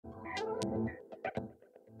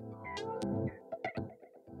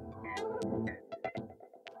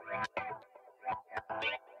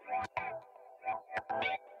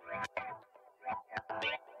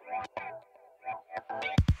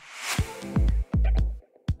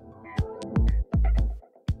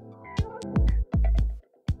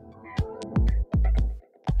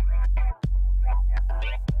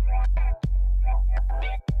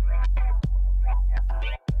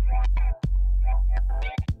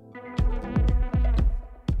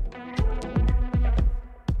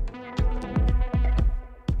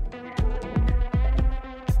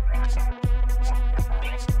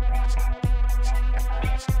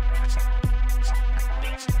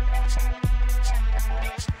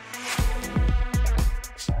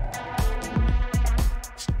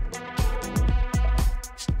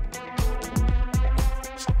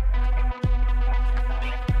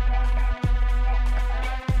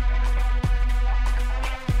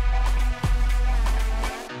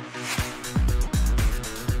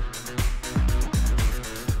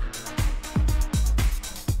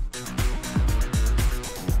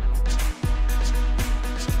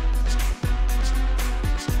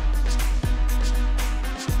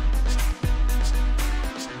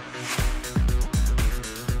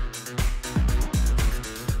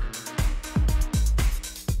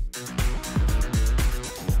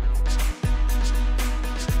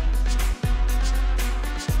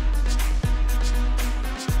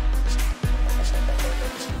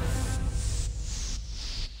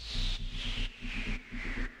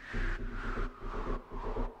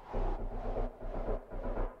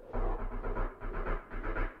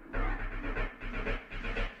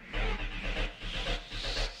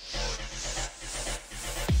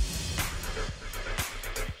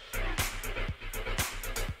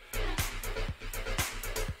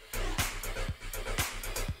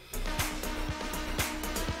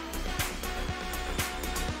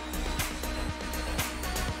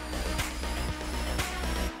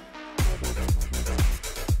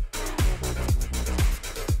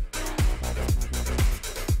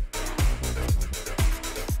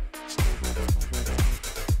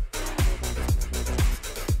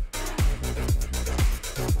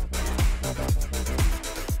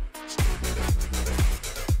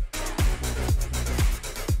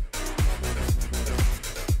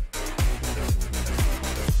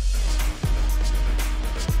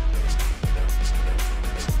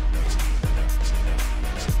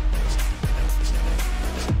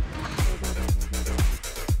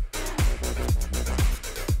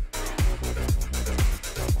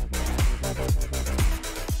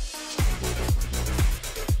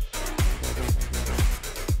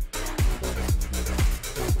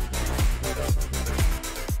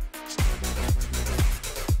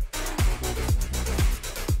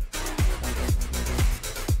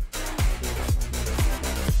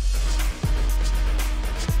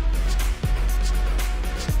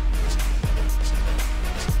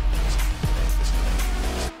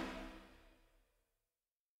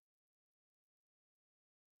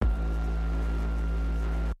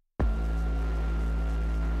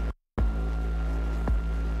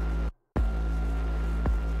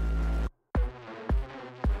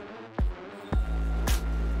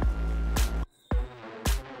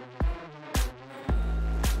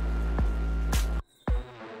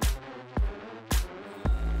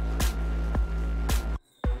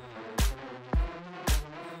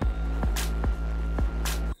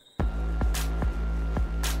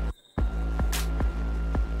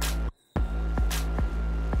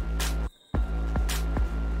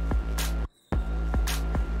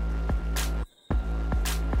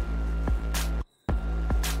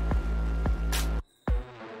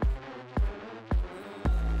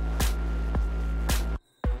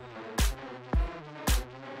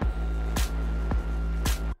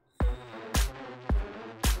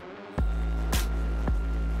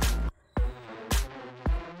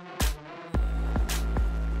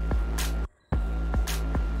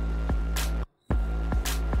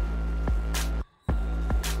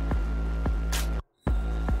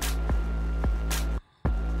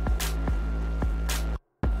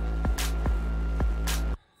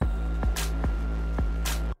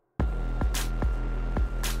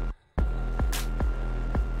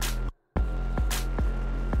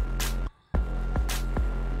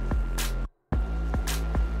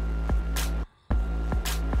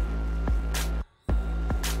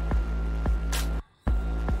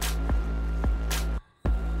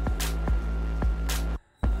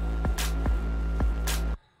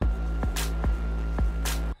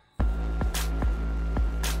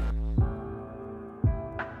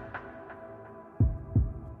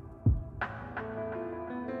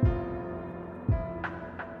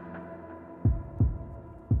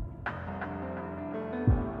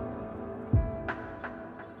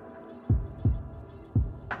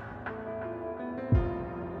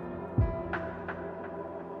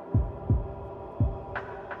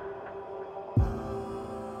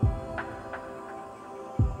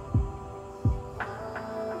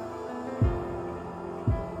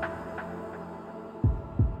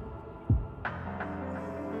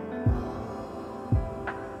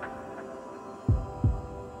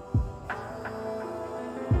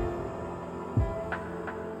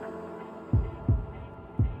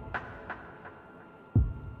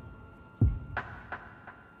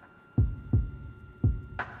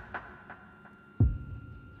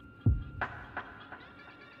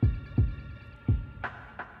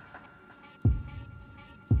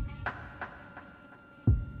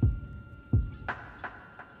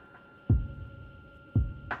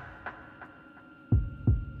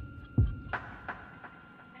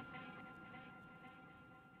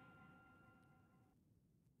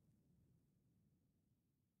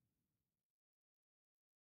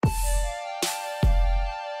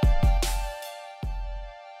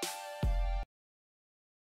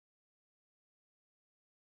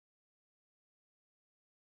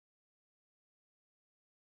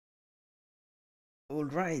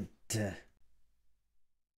Alright,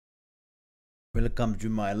 welcome to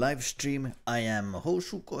my live stream. I am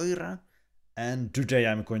Housu Koira, and today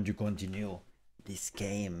I'm going to continue this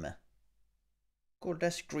game called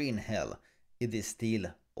as Green Hell. It is still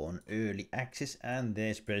on early access, and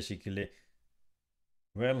there's basically,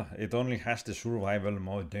 well, it only has the survival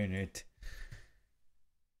mode in it.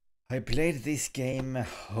 I played this game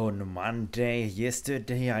on Monday.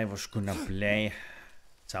 Yesterday I was gonna play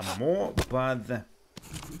some more, but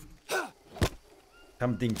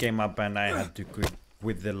something came up and I had to quit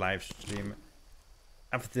with the live stream.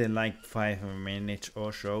 After like 5 minutes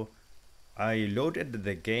or so, I loaded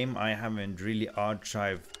the game. I haven't really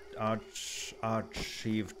archived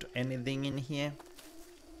anything in here,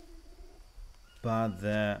 but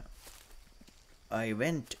I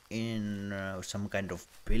went in some kind of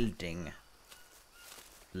building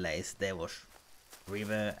place. There was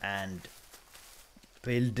river and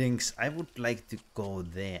buildings. I would like to go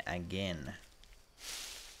there again,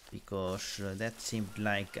 because that seemed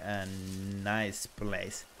like a nice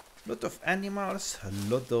place. Lot of animals, a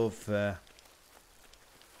lot of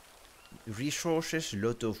resources,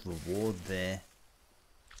 lot of water.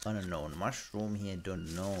 Unknown mushroom here,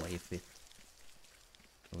 don't know if it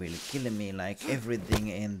will kill me like everything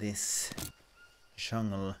in this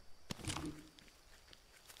jungle.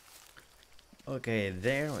 Okay,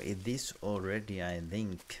 there it is already, I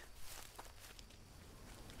think.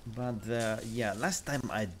 But yeah, last time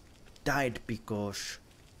I died because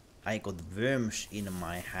I got worms in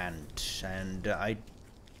my hands and I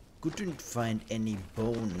couldn't find any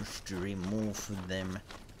bones to remove them.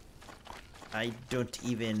 I don't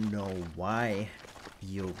even know why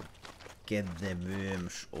you get the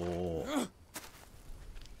worms or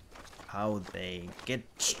how they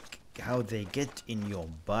get in your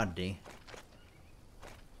body.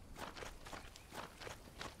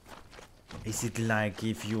 Is it like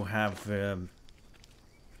if you have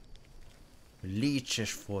leeches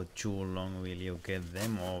for too long, will you get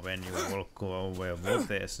them, or when you walk over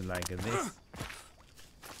waters like this?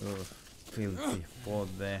 Oh, filthy for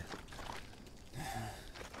there.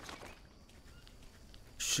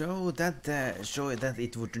 So that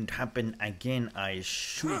it wouldn't happen again, I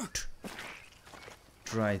should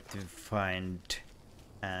try to find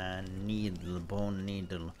a bone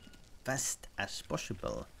needle, fast as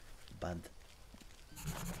possible. But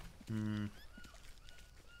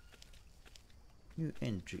new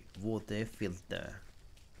entry, water filter.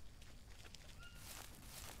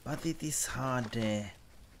 But it is hard.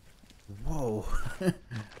 Whoa!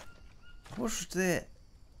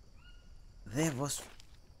 There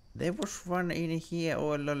was one in here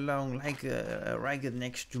all along, like right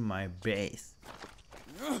next to my base.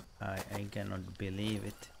 I cannot believe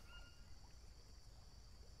it.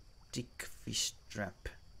 Thick fish trap.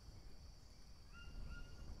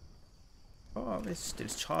 Harvest.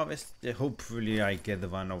 Hopefully I get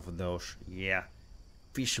one of those. Yeah,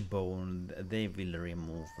 fish bone. They will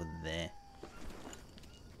remove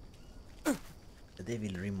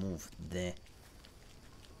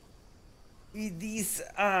these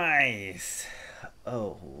eyes.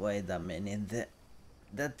 Oh, wait a minute.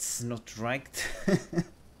 That's not right.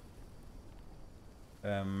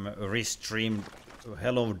 Restream.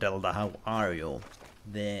 Hello Delta, how are you?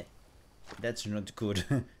 That's not good.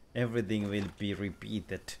 Everything will be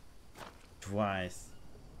repeated twice.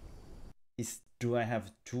 Do I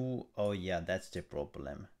have two? Oh yeah, that's the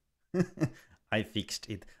problem. I fixed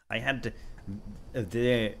it. I had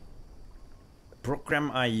the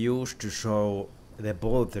program I used to show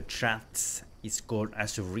both the chats is called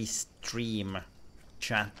as Restream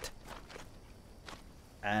chat,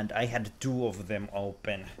 and I had two of them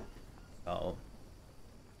open. Oh,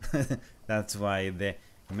 that's why the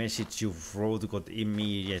message you wrote got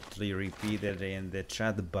immediately repeated in the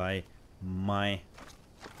chat by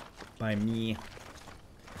me.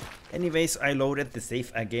 Anyways, I loaded the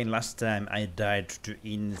save again. Last time I died to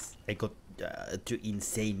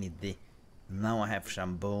insanity. Now I have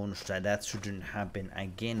some bones, so that shouldn't happen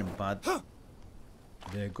again, but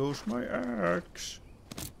there goes my axe.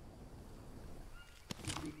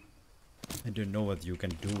 I don't know what you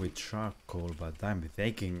can do with charcoal, but I'm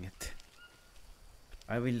taking it.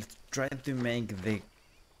 I will try to make the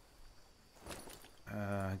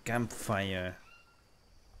campfire,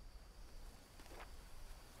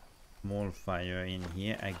 small fire in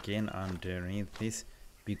here again underneath this,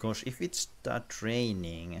 because if it starts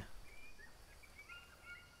raining,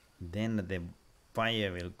 then the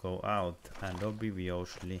fire will go out, and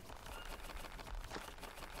obviously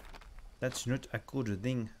that's not a good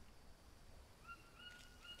thing.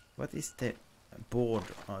 What is the board?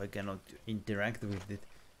 Oh, I cannot interact with it.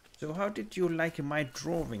 So how did you like my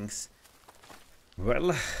drawings?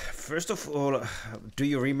 Well, first of all, do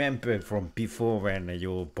you remember from before when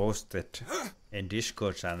you posted in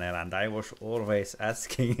Discord channel and I was always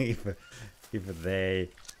asking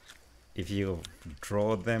if you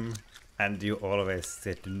draw them, and you always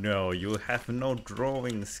said no, you have no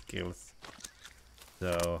drawing skills.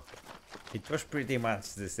 So it was pretty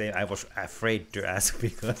much the same. I was afraid to ask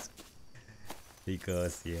because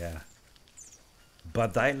yeah.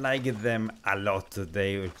 But I like them a lot.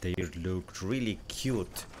 They looked really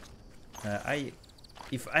cute.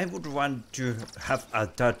 If I would want to have a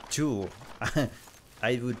tattoo,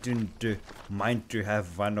 I wouldn't mind to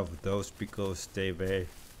have one of those because they were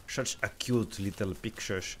such a cute little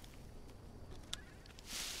pictures.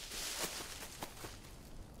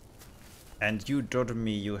 And you told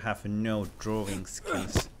me you have no drawing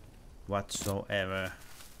skills whatsoever.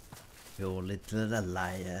 You little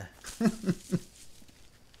liar.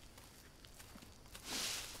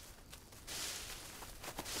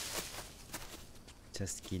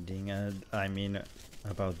 Just kidding. I mean,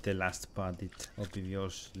 about the last part, it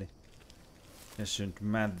obviously doesn't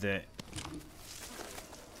matter.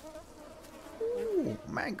 Ooh,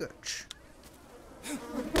 maggots.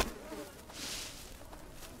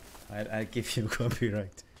 I'll give you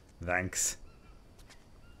copyright. Thanks.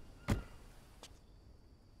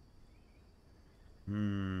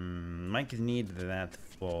 Might need that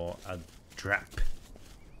for a trap.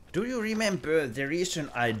 Do you remember the reason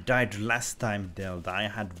I died last time, Delta? I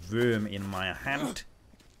had worm in my hand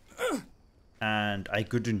and I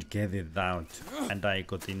couldn't get it out and I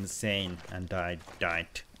got insane and I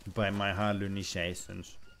died by my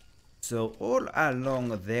hallucinations. So all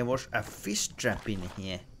along there was a fish trap in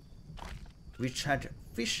here which had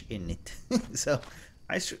fish in it. So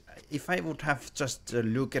if I would have just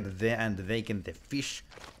looked at there and taken the fish,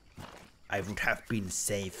 I would have been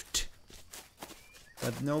saved.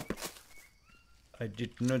 But nope, I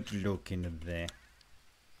did not look in there.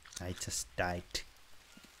 I just died.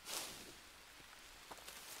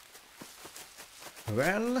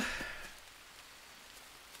 Well,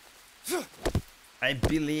 I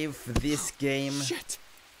believe this game Shit.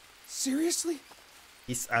 Seriously?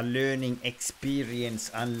 is a learning experience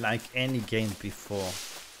unlike any game before.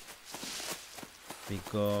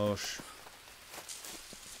 Because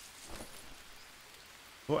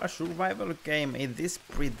for a survival game, it is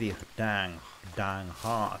pretty dang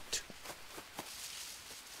hard.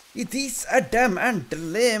 It is Adam and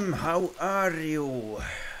Lim. How are you?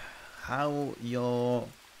 How your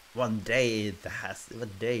what day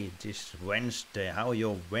this Wednesday? How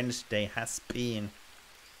your Wednesday has been?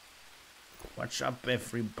 What's up,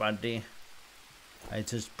 everybody? I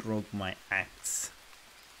just broke my axe,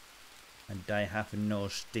 and I have no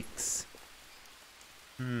sticks.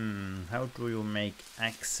 How do you make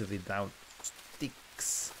axe without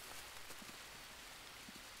sticks?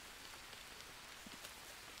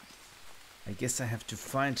 I guess I have to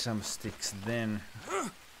find some sticks then.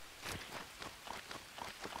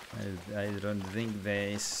 I don't think there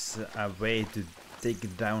is a way to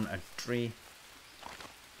take down a tree.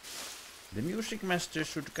 The music master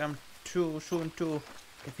should come too soon too.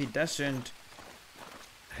 If he doesn't,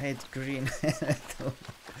 hate green.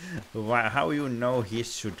 How you know he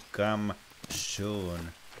should come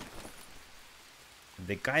soon?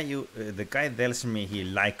 The guy tells me he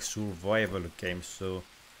likes survival games, so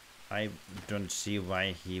I don't see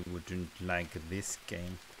why he wouldn't like this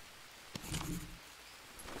game.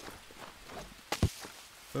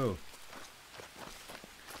 Oh.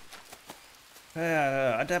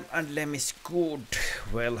 Adam and Lem is good.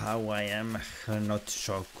 Well, how I am, not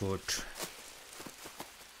so good.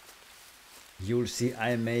 You'll see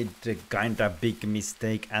I made a kinda big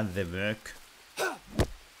mistake at the work.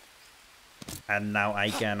 And now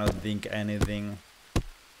I cannot think anything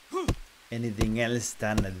else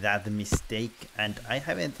than that mistake. And I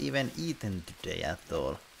haven't even eaten today at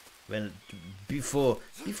all. Well, before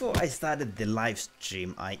I started the live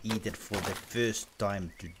stream, I eat it for the first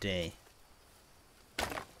time today.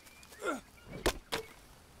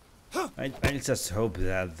 I just hope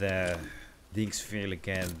that things will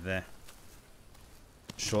get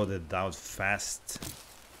sorted out fast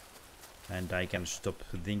and I can stop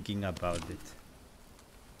thinking about it.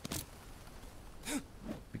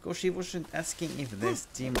 Because she wasn't asking if this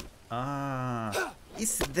team...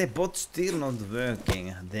 is the bot still not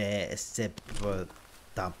working? The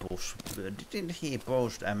Septapus. Didn't he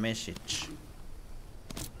post a message?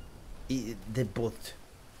 The bot.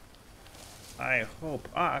 I hope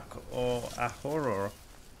Ark or a horror.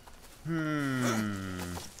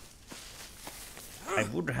 I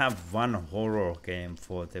would have one horror game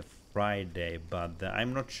for the Friday, but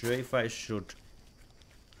I'm not sure if I should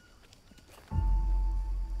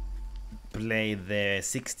play the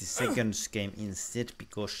 60 seconds game instead,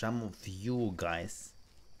 because some of you guys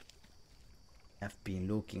have been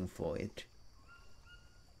looking for it.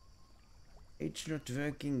 It's not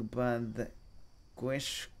working, but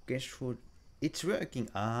guess who? It's working.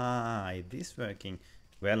 Ah, it is working.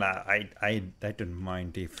 Well, I don't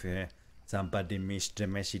mind if somebody missed the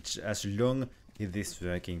message, as long it is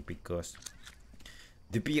working, because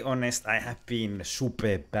to be honest, I have been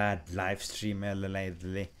super bad live streamer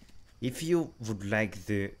lately. If you would like,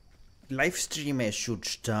 the live streamer should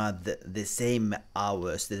start the same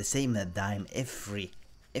hours, the same time every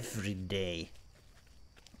day.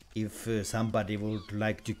 If somebody would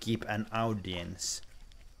like to keep an audience.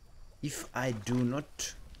 If I do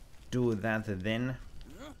not do that, then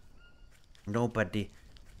nobody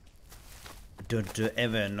don't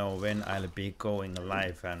ever know when I'll be going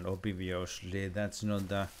live, and obviously that's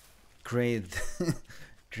not a great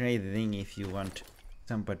great thing if you want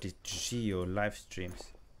somebody to see your live streams.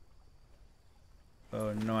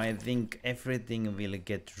 Oh no, I think everything will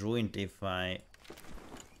get ruined if I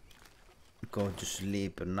go to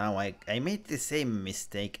sleep. Now I made the same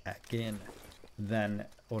mistake again than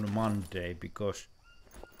on Monday, because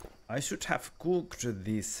I should have cooked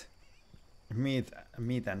this meat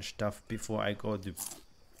and stuff before I go to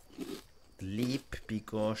sleep,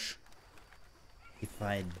 because if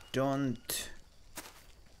I don't,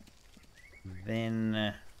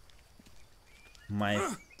 then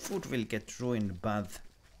my food will get ruined, but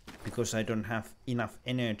because I don't have enough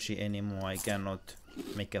energy anymore, I cannot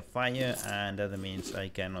make a fire, and that means I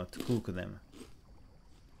cannot cook them.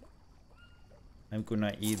 I'm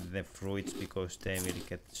gonna eat the fruits because they will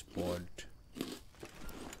get spoiled.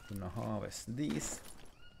 Gonna harvest these.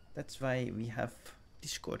 That's why we have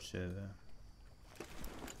Discord server.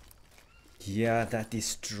 Yeah, that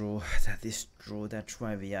is true. That is true. That's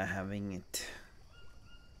why we are having it.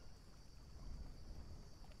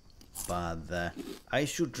 But I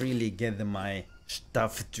should really get my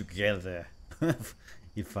stuff together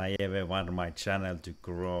if I ever want my channel to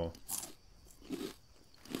grow.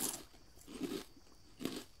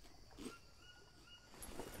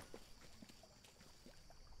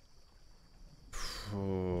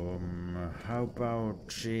 How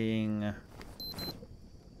about seeing?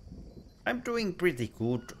 I'm doing pretty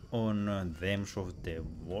good on themes of the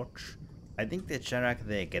watch. I think the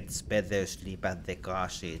character gets better sleep at the car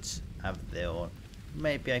seats have their own.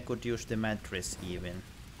 Maybe I could use the mattress even.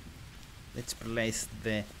 Let's place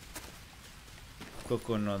the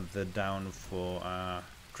coconut down for a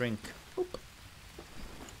drink. Oop.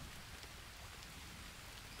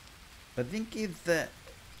 I think if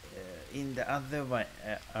in the other way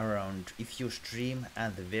around, if you stream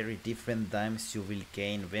at very different times, you will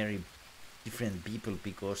gain very different people,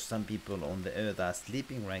 because some people on the earth are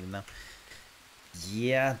sleeping right now.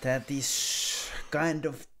 Yeah, that is kind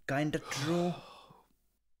of true.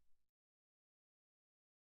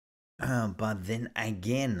 But then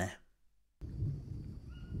again,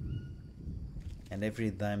 and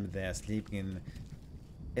every time they are sleeping,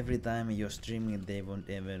 every time you're streaming, they won't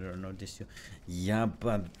ever notice you. Yeah,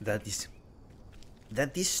 but that is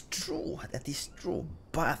true. That is true.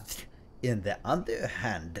 But on the other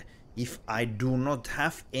hand, if I do not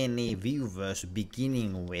have any viewers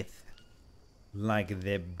beginning with, like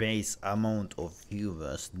the base amount of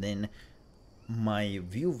viewers, then my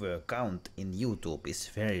viewer count in YouTube is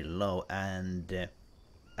very low, and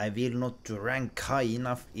I will not rank high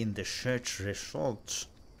enough in the search results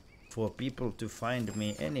for people to find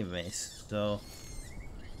me anyways, so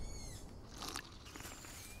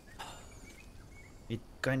it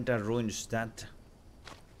kinda ruins that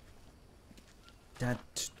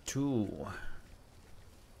too.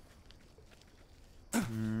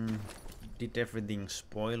 Did everything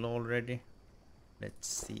spoil already? Let's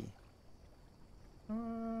see.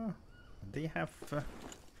 They have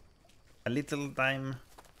a little time.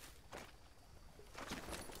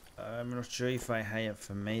 I'm not sure if I have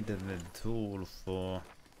made the tool for.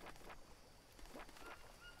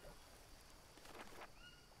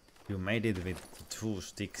 You made it with 2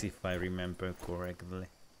 sticks, if I remember correctly.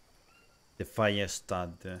 The fire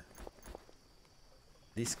starter.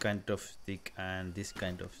 This kind of stick and this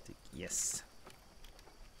kind of stick. Yes.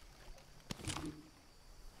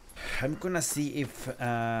 I'm gonna see if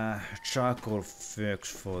charcoal works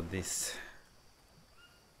for this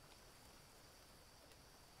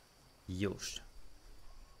use.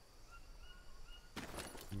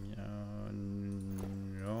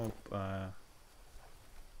 Nope.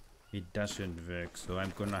 It doesn't work, so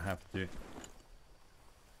I'm gonna have to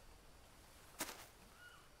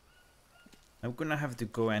I'm gonna have to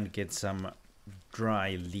go and get some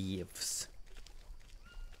dry leaves.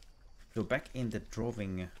 So back in the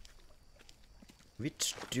drawing,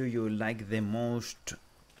 which do you like the most?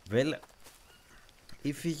 Well,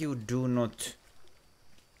 if you do not,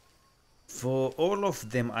 for all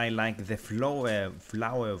of them I like the flower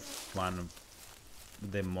one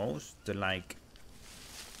the most. Like,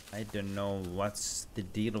 I don't know what's the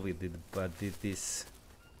deal with it, but it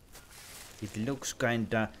looks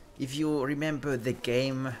kinda, if you remember the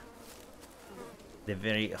game, the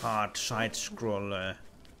very hard side scroller.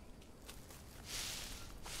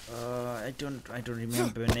 I don't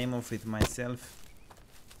remember the name of it myself.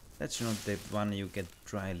 That's not the one you get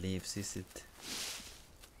dry leaves, is it?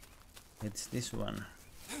 It's this one.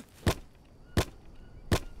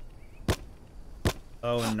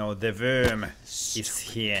 Oh no, the worm is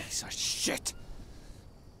here. Piece of shit.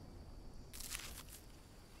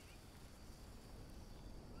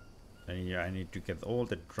 Yeah, I need to get all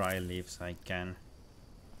the dry leaves I can.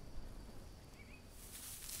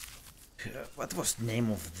 What was the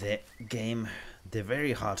name of the game? The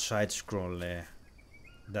very hard side scroller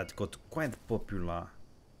that got quite popular.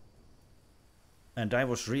 And I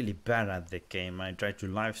was really bad at the game. I tried to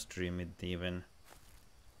live stream it even.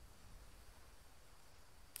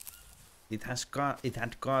 It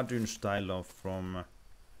had cartoon style of from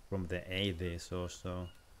the 80s or so.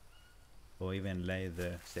 Or even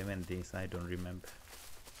later, 70s, I don't remember.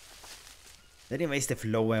 Anyways, the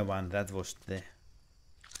flower one, that was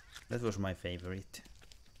my favorite.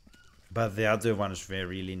 But the other ones were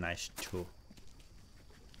really nice too.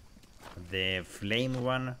 The flame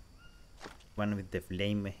one with the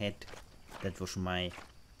flame head, that was my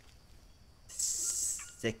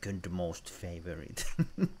second most favorite.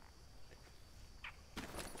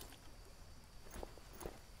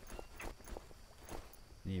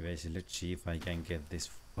 Anyways, let's see if I can get this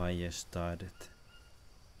fire started.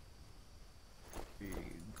 We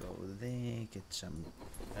go there, get some,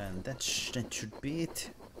 and that should be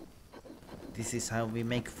it. This is how we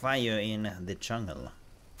make fire in the jungle.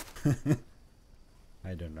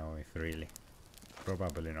 I don't know if really.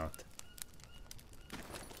 Probably not.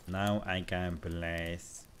 Now I can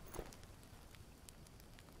place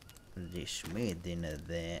this meat in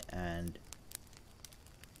there and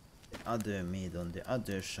the other meat on the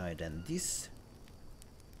other side, and this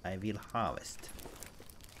I will harvest.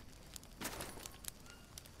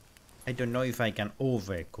 I don't know if I can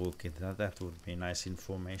overcook it. That would be nice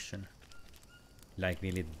information. Like,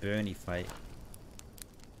 will it burn if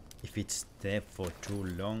it's there for too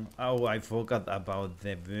long? Oh, I forgot about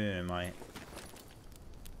the worm. I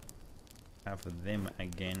have them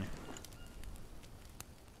again.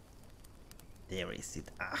 There is it.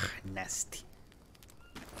 Ah, nasty.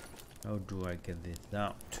 How do I get this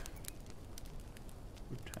out?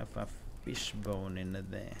 Would have a fish bone in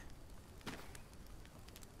there.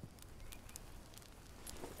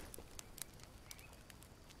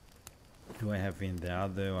 Do I have in the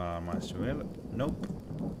other arm as well? Nope.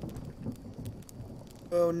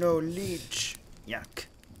 Oh no, leech. Yuck.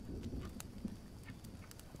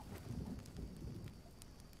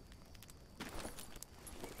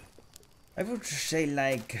 I would say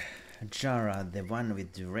like Jara, the one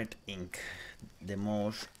with the red ink, the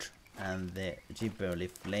most, and the Gibberly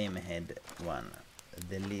Flamehead one,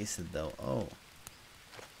 the least though. Oh.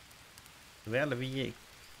 Well, we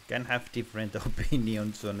can have different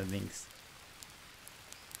opinions on things.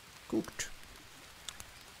 Cooked.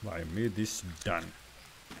 My meat is done.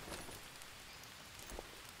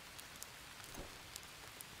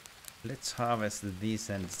 Let's harvest these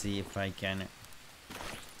and see if I can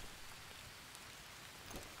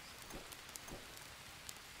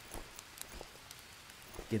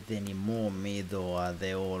get any more meat, or are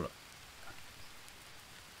they all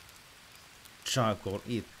charcoal?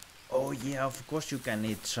 Eat. Oh yeah, of course you can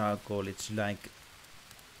eat charcoal. It's like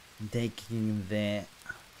taking the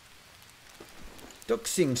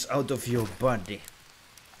toxins out of your body.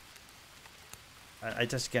 I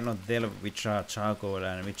just cannot tell which are charcoal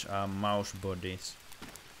and which are mouse bodies.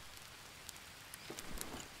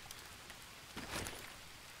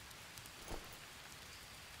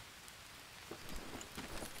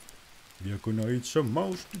 We are gonna eat some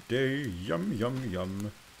mouse today. Yum yum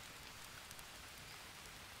yum.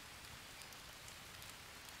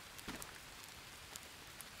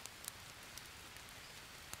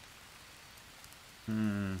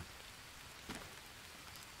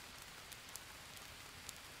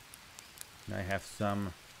 I have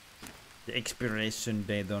some. The expiration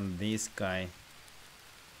date on this guy.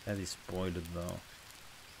 That is spoiled though.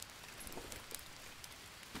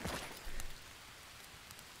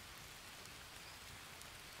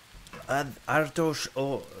 Are those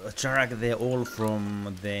all Charak? They're all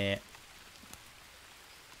from the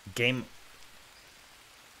game.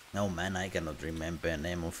 Oh man, I cannot remember the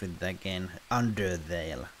name of it again.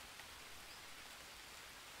 Undertale.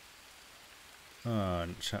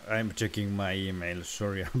 I'm checking my email.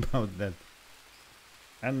 Sorry about that.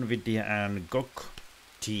 Nvidia and GOG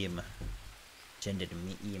team sent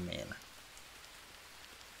me email.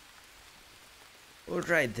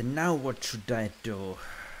 Alright, now what should I do?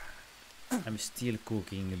 I'm still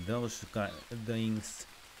cooking those things.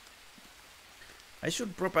 I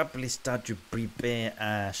should probably start to prepare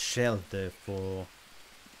a shelter for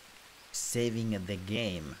saving the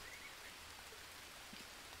game.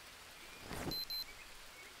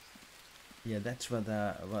 Yeah, that's what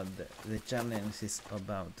the challenge is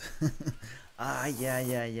about.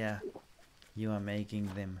 Yeah. You are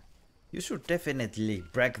making them. You should definitely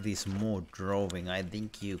practice more drawing. I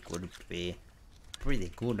think you could be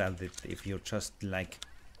pretty good at it if you just like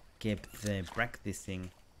kept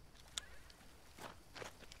practicing.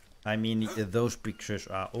 I mean, those pictures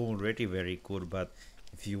are already very good, but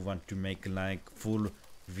if you want to make like full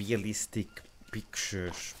realistic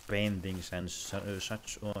pictures, paintings and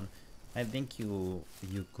such on, I think you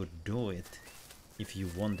could do it if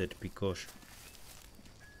you wanted, because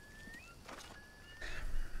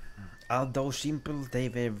although simple, they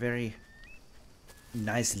were very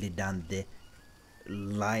nicely done. The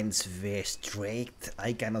lines were straight.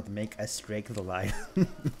 I cannot make a straight line.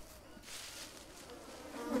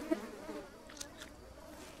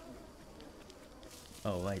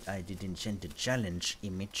 Oh wait, I didn't send the challenge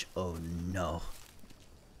image. Oh no.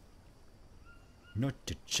 Not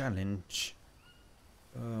the challenge.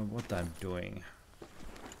 What I'm doing.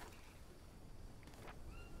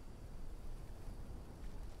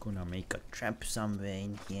 Gonna make a trap somewhere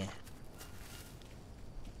in here.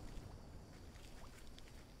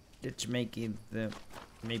 Let's make it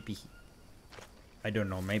maybe, I don't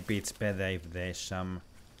know, maybe it's better if there's some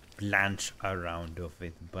plants around of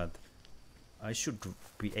it, but I should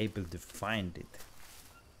be able to find it.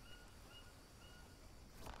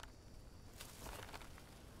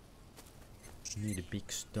 Need a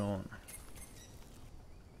big stone.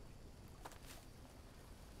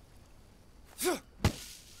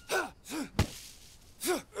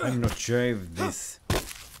 I'm not sure if this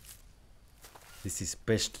is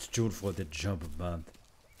best tool for the job, but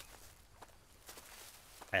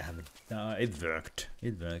I haven't. It worked.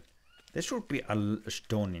 It worked. There should be a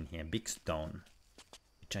stone in here, big stone,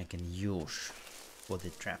 which I can use for the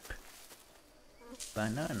trap.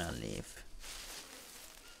 Banana leaf.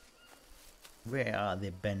 Where are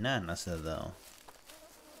the bananas though?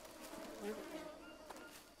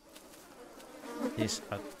 There's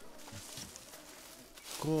a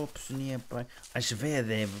corpse nearby. I swear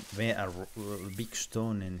there were a big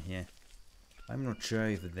stone in here. I'm not sure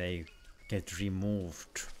if they get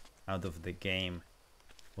removed out of the game.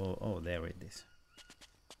 Oh, there it is.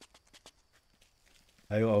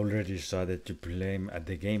 I already started to blame at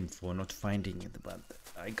the game for not finding it, but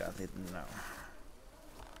I got it now.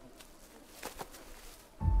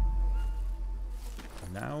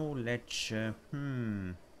 Now let's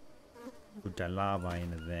put the lava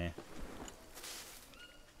in there.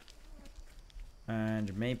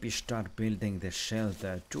 And maybe start building the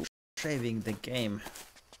shelter to saving the game.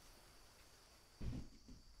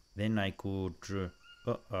 Then I could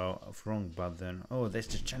wrong button. Oh, there's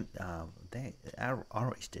the there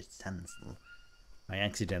R is the cancel. I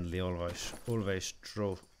accidentally always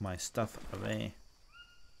throw my stuff away.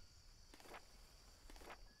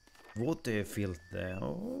 Water filter.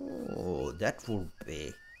 Oh, that would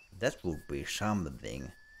be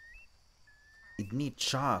something. It needs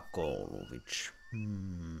charcoal, which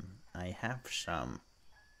I have some.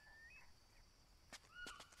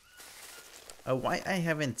 Why I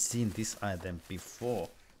haven't seen this item before?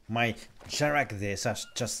 My Jarak there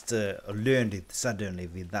just learned it suddenly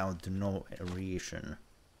without no reason.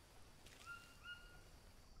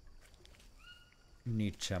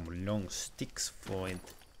 Need some long sticks for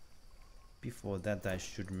it. Before that I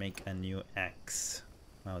should make a new axe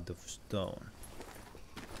out of stone.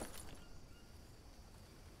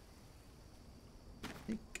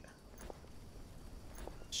 Pick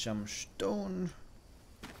some stone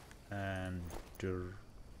and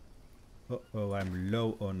oh, I'm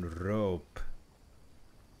low on rope.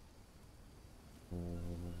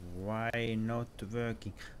 Why not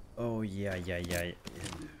working? Oh yeah.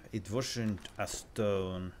 It wasn't a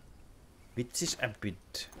stone, which is a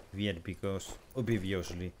bit weird because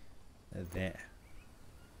obviously the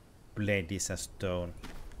blade is a stone.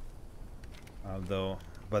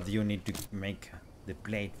 But you need to make the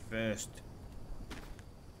blade first.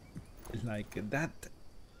 like that.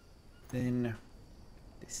 Then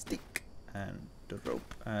the stick and the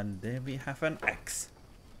rope, and there we have an axe.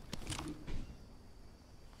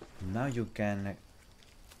 Now you can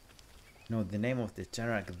know the name of the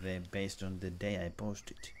character based on the day I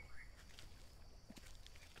posted.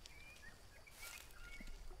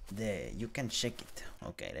 There, you can check it.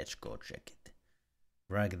 Okay, let's go check it.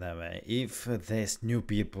 Right that way. If there's new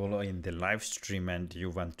people in the live stream and you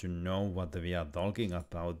want to know what we are talking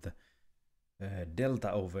about,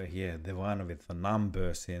 Delta over here, the one with the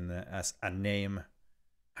numbers in as a name,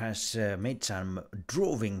 has made some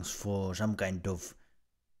drawings for some kind of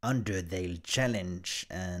Undertale challenge,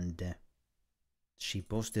 and she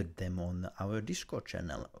posted them on our Discord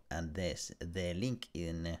channel, and there's the link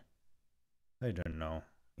in I don't know,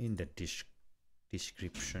 in the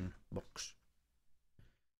description box.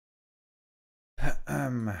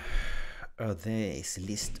 Oh, there is a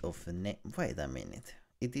list of names. Wait a minute.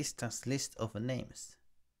 It is just list of names.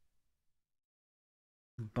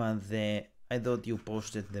 But I thought you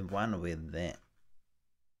posted the one with the.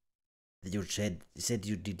 You said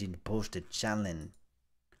you didn't post a challenge.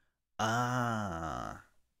 Ah,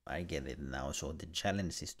 I get it now. So the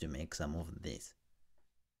challenge is to make some of this.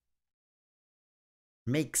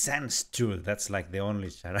 Makes sense too. That's like the only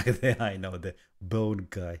character I know, the bone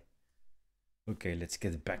guy. Okay, let's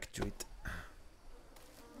get back to it.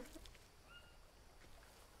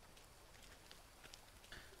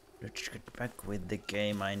 Let's get back with the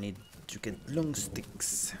game. I need to get long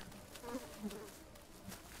sticks.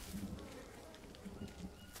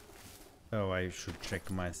 Oh, I should check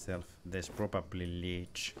myself. There's probably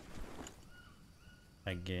leech.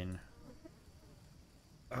 Again.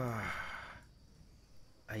 Ay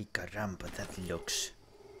caramba, that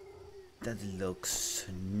looks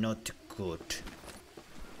not good.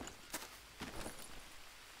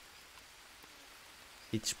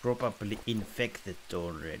 It's probably infected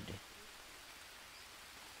already.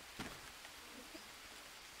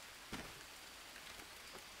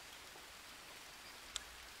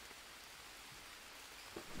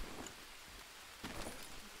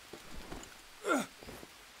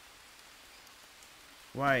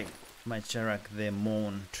 Why my Charak they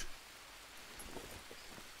moaned?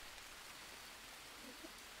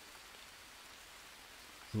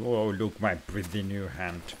 Oh, look, my pretty new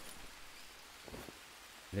hand.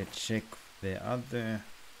 Let's check the other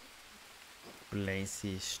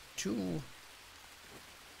places too.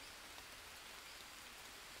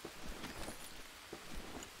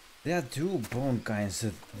 There are two bone kinds,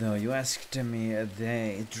 though. You asked me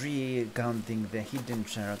the tree counting the hidden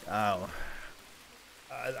Charak. Oh.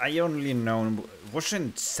 I only know,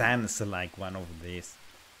 wasn't Sans like one of these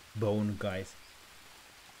bone guys?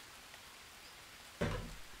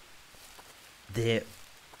 The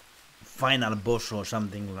final boss or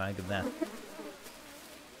something like that.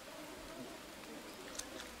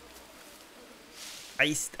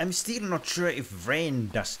 I'm still not sure if rain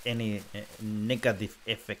does any negative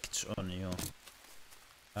effects on you.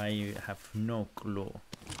 I have no clue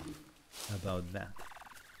about that.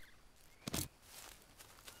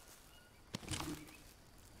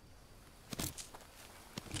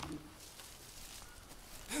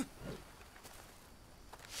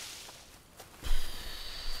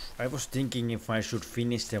 I was thinking if I should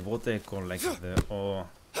finish the water collector or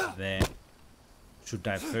should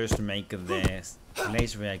I first make the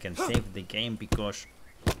place where I can save the game, because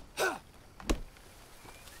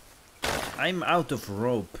I'm out of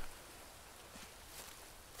rope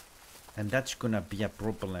and that's gonna be a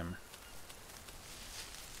problem.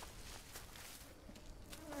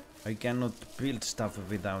 I cannot build stuff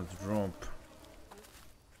without rope,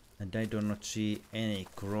 and I do not see any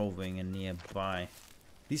growing nearby.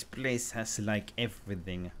 This place has like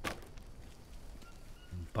everything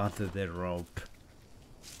but the rope.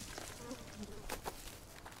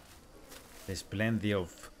 There's plenty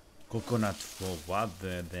of coconut for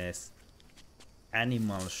water, there's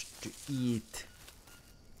animals to eat,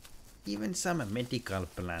 even some medical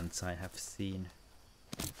plants I have seen.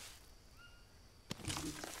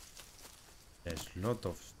 There's a lot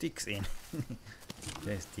of sticks in.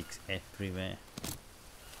 There's sticks everywhere.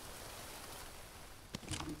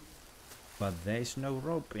 But there's no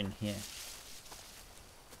rope in here.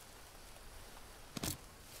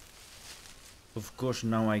 Of course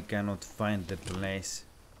now I cannot find the place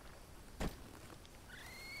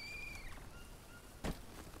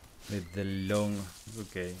with the long...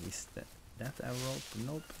 Okay, is that a rope?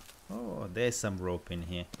 Nope. Oh, there's some rope in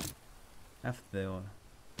here. After all.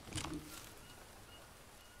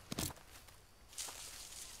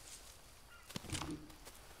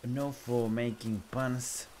 No, for making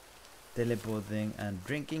puns. teleporting and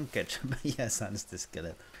drinking ketchup. Yes, Hans the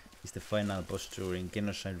Skeleton is the final boss during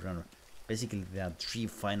Genocide Run. Basically, there are 3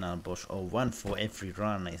 final boss, or 1 for every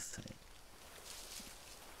run.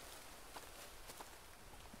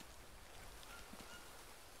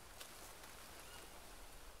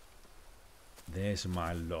 There's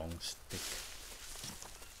my long stick.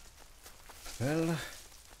 Well,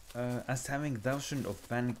 as having thousands of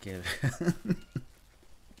fan care.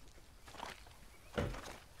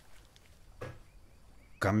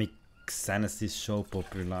 Comic Sans is so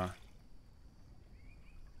popular.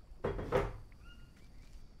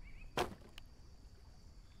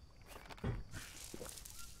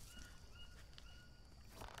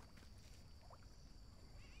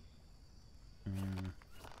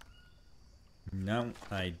 Now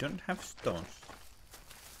I don't have stones.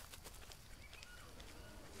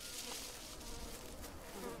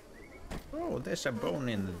 Oh, there's a bone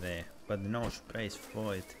in there, but no space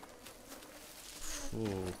for it.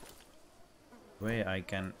 Ooh. Where I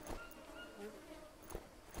can...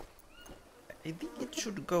 I think it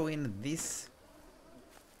should go in this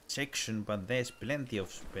section, but there's plenty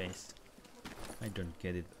of space. I don't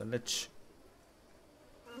get it. Let's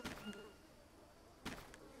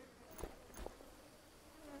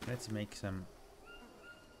make some...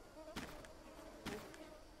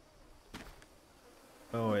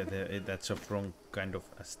 Oh, that's a wrong kind of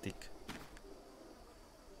a stick.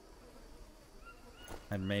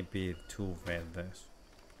 And maybe 2 feathers.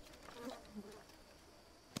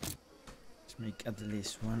 Let's make at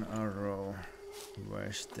least 1 arrow.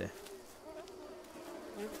 Where's the...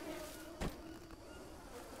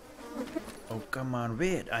 Oh, come on,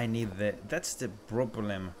 wait, I need the... That's the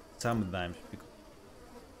problem sometimes. Because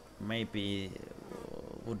maybe...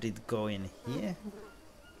 Would it go in here?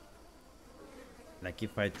 Like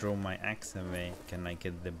if I throw my axe away, can I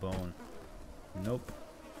get the bone? Nope.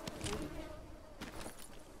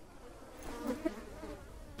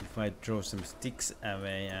 If I throw some sticks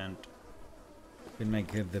away and can I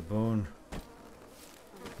get the bone?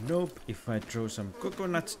 Nope. If I throw some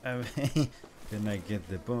coconuts away, can I get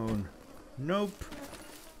the bone? Nope.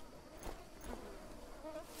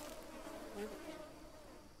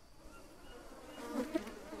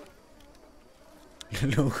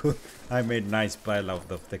 Look, I made nice pile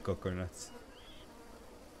out of the coconuts.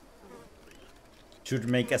 Should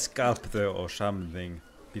make a sculpture or something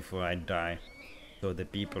before I die, so the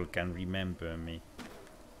people can remember me.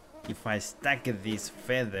 If I stack these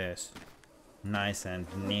feathers nice and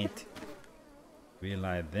neat, will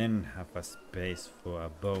I then have a space for a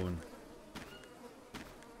bone?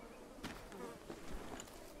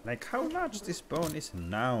 Like how large this bone is?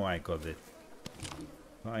 Now I got it.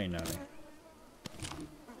 Finally.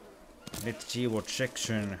 Let's see what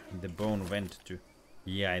section the bone went to.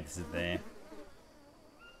 Yeah, it's there.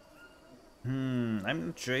 I'm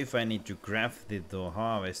not sure if I need to craft it or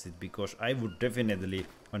harvest it, because I would definitely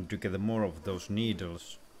want to get more of those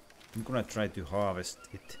needles. I'm gonna try to harvest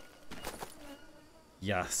it.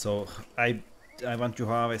 Yeah, so I want to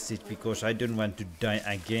harvest it because I don't want to die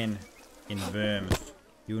again in worms.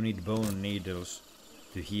 You need bone needles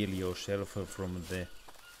to heal yourself from the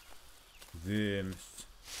worms.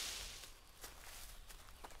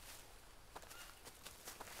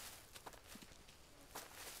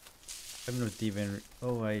 I'm not even...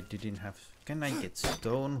 Oh, I didn't have... Can I get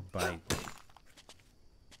stone by...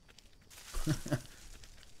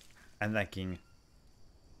 Attacking.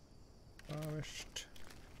 First.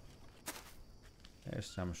 There's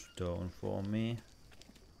some stone for me.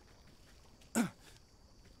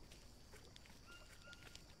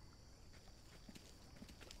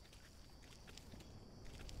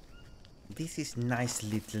 This is nice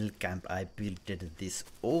little camp. I built this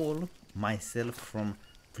all myself from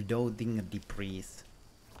floating debris.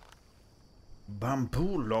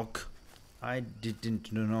 Bamboo log. I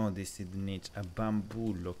didn't know this. It needs a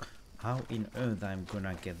bamboo log. How in earth I'm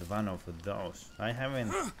gonna get one of those? I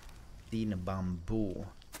haven't seen bamboo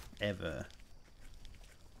ever.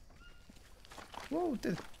 Whoa!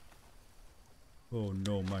 Oh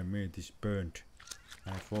no, my meat is burnt.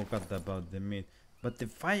 I forgot about the meat. But the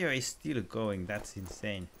fire is still going. That's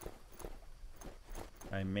insane.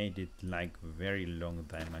 I made it like very long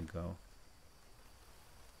time ago.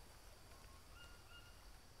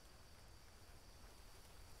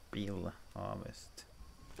 Peel, harvest.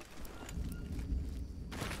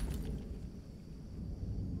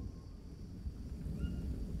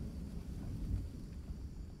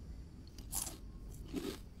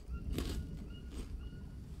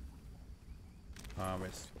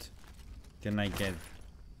 Harvest. Can I get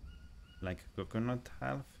like coconut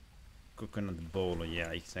half? Coconut bowl,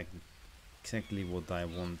 yeah, exactly what I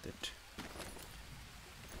wanted.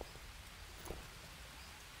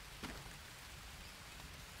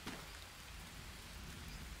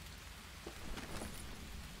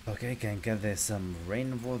 Okay, can gather some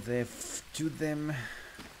rainwater to them.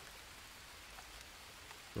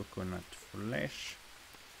 Coconut flesh.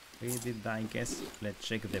 Eat it, I guess. Let's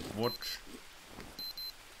check the watch.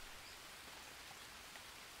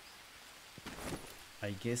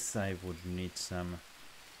 I guess I would need some.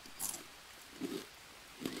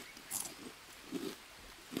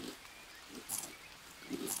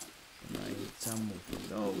 Can I eat some of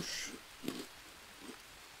those?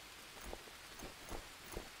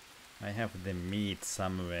 I have the meat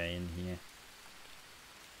somewhere in here.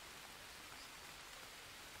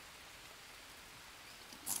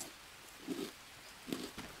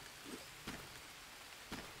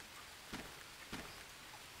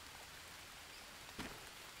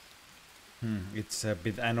 It's a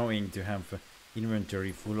bit annoying to have an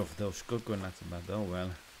inventory full of those coconuts, but oh well.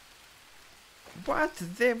 What?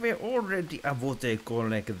 There were already a water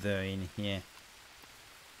collector in here.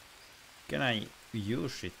 Can I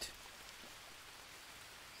use it?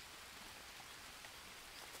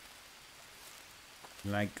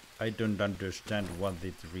 Like, I don't understand what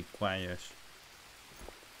it requires.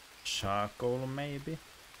 Charcoal, maybe?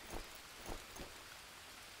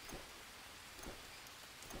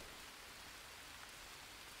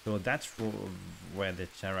 So that's where the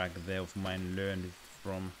character of mine learned it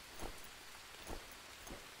from.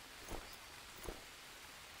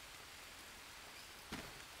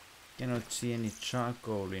 Cannot see any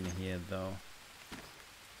charcoal in here though.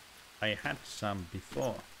 I had some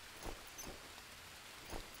before.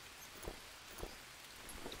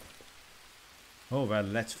 Oh well,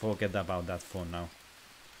 let's forget about that for now.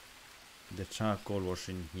 The charcoal was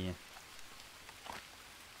in here.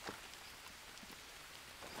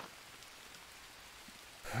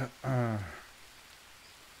 I'm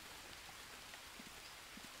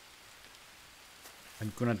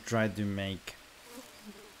gonna try to make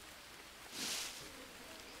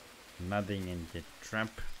nothing in the trap.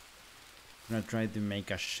 I'm gonna try to make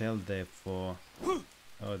a shelter for...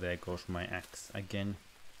 Oh, there goes my axe again.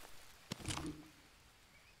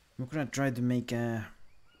 I'm gonna try to make a...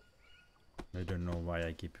 I don't know why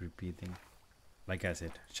I keep repeating. Like I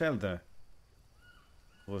said, shelter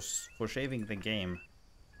was for saving the game.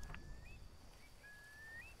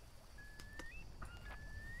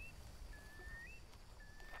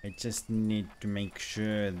 I just need to make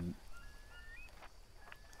sure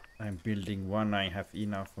I'm building one I have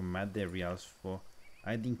enough materials for.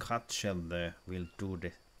 I think hut shelter will do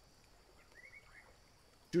this.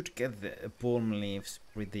 Should get the palm leaves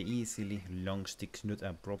pretty easily. Long sticks not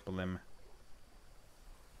a problem.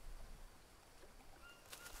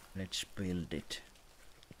 Let's build it.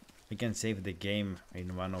 I can save the game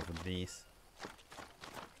in one of these.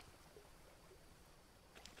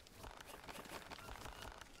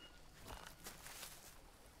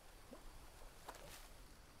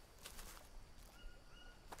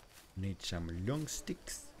 Need some long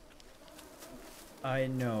sticks. I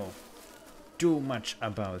know too much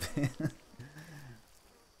about it.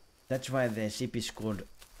 That's why the ship is called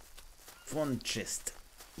Font Chest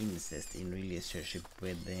Incest in relationship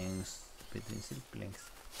between siblings.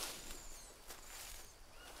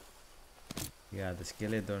 Yeah, the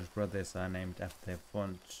skeleton's brothers are named after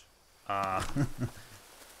fonts. Ah.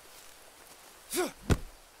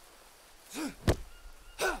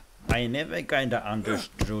 I never kinda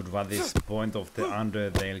understood what is the point of the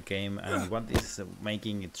Undertale game and what is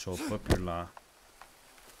making it so popular.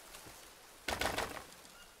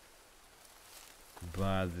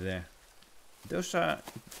 But those are...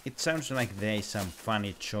 It sounds like there is some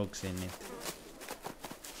funny jokes in it,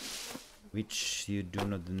 which you do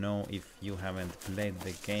not know if you haven't played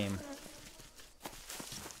the game.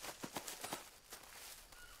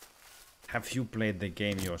 Have you played the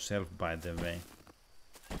game yourself, by the way?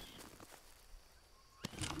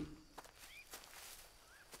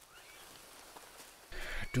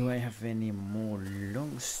 Do I have any more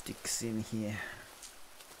long sticks in here?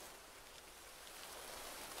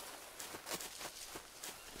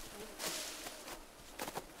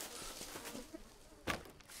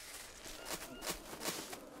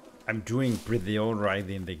 I'm doing pretty alright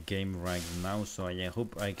in the game right now, so I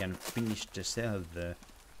hope I can finish the shelter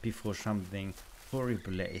before something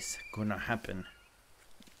horrible is gonna happen.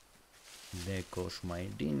 There goes my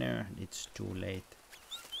dinner. It's too late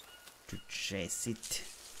to chase it.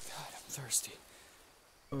 God, I'm thirsty.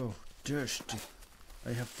 Oh, thirsty.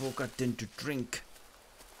 I have forgotten to drink.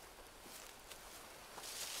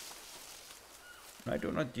 I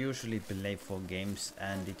do not usually play for games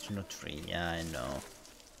and it's not free, yeah, I know.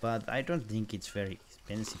 But I don't think it's very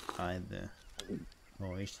expensive either.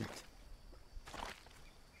 Or is it?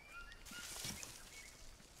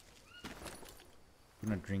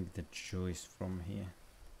 gonna drink the juice from here.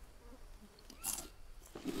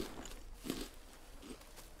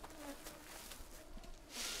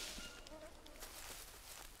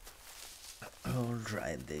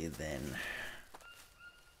 Alright then.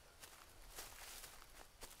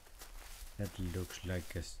 That looks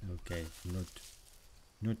like a okay,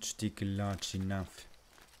 not stick large enough.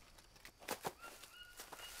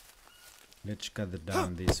 Let's cut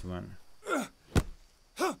down this one.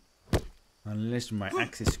 Unless my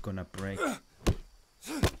axe is gonna break.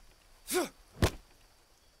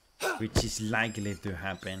 Which is likely to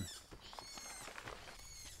happen.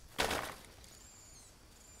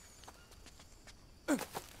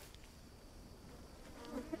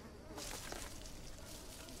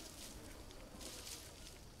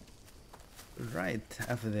 Right,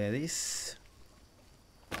 after this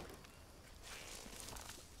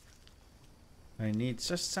I need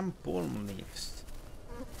just some palm leaves.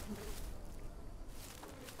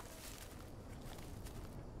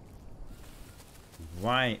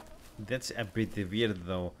 Why? That's a bit weird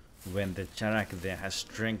though, when the Charak there has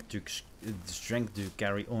strength to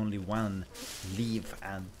carry only one leaf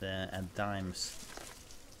at times.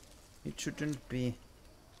 It shouldn't be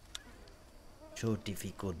so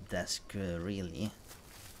difficult task, really.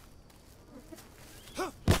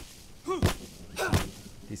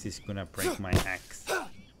 This is gonna break my axe.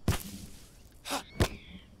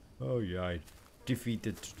 Oh yeah, I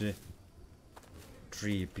defeated the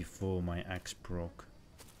tree before my axe broke.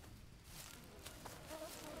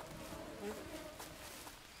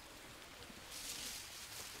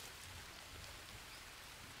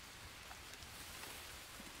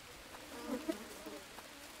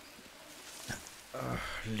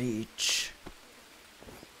 Leech.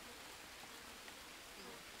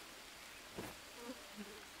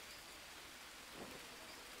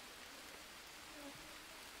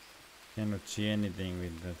 Cannot see anything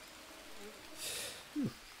with that.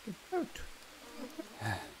 Get out.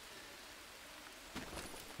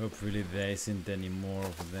 Hopefully there isn't any more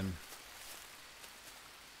of them.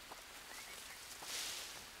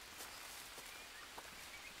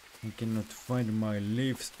 I cannot find my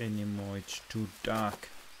leaves anymore, it's too dark.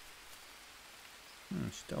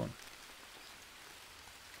 Stone.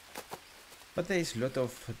 But there is a lot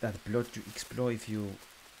of that plot to explore if you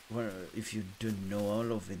don't know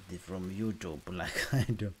all of it from YouTube, like I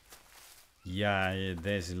do. Yeah,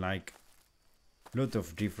 there's like a lot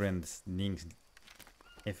of different things,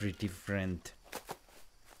 every different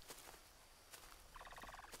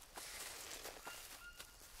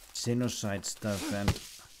genocide stuff and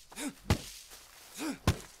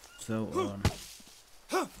so on.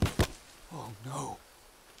 Oh no.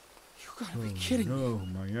 You gotta be kidding me. No,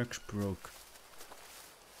 my axe broke.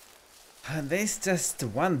 There's just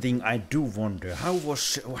one thing I do wonder, how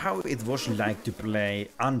it was like to play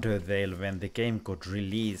Undertale when the game got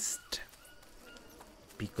released.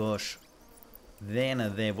 Because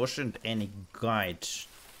then there wasn't any guides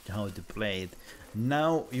how to play it.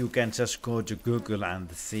 Now you can just go to Google and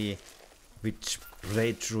see which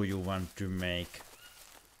playthrough you want to make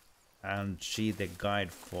and see the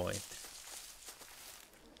guide for it.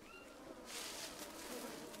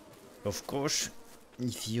 Of course,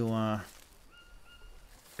 if you are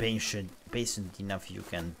patient enough, you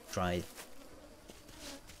can try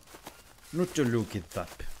not to look it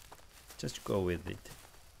up. Just go with it.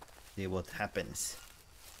 See what happens.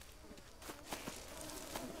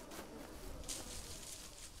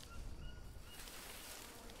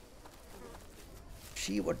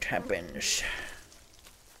 See what happens.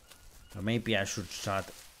 Or maybe I should start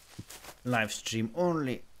live stream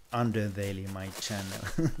only Undertale in my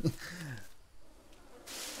channel.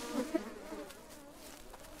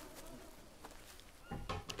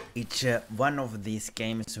 It's one of these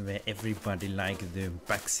games where everybody likes the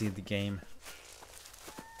backseat game.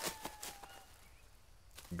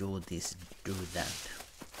 Do this, do that.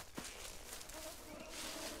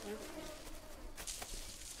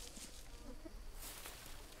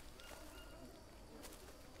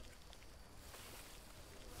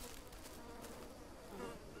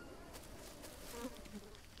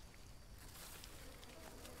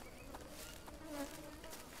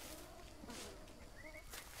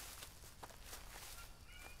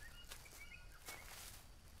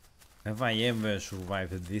 Have I ever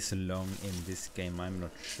survived this long in this game? I'm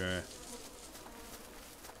not sure.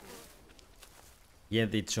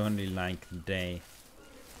 Yet it's only like day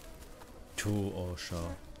 2 or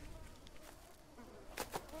so.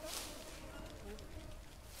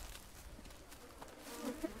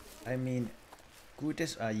 I mean,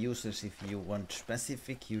 goodies are useless if you want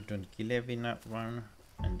specific, you don't kill everyone,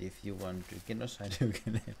 and if you want to genocide, you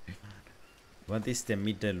kill everyone. What is the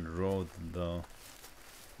middle road though?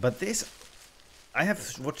 But this, I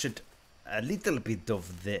have watched a little bit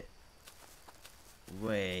of the...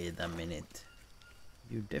 Wait a minute.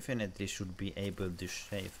 You definitely should be able to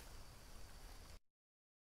save.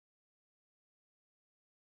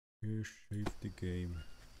 Yes, save the game.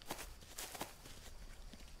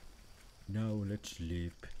 Now let's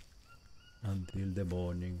sleep until the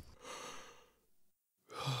morning.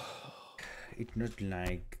 It's not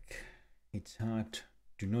like it's hard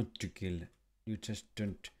to not to kill. You just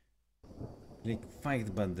don't click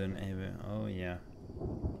fight button ever. Oh yeah.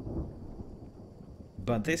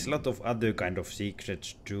 But there's a lot of other kind of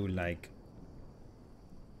secrets too, like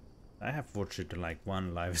I have watched like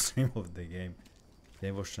one live stream of the game.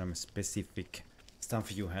 There was some specific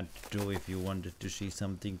stuff you had to do if you wanted to see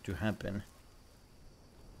something to happen.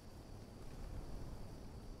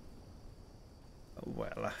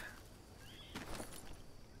 Well,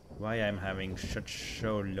 why I'm having such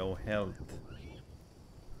so low health?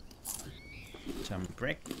 Some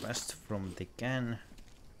breakfast from the can.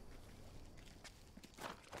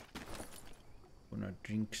 Gonna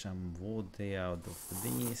drink some water out of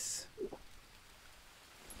this.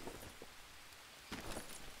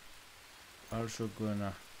 Also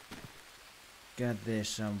gonna gather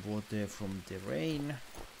some water from the rain.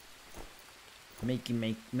 Maybe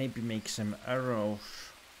make some arrows.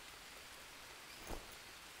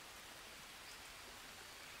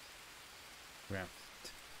 Craft.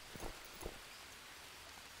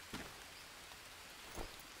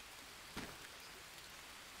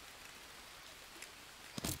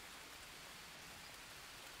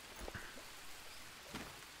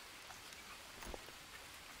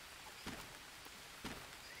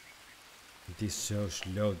 It is so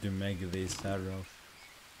slow to make these arrows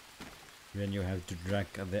when you have to drag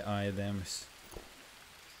the items.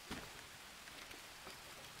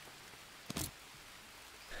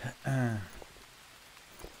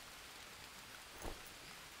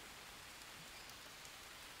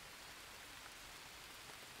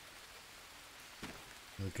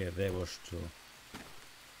 Okay, there was two.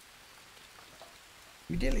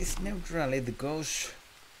 Middle is neutral, it goes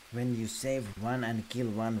when you save one and kill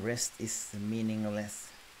one, rest is meaningless.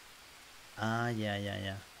 Ah,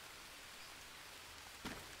 yeah.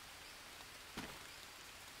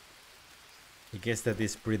 I guess that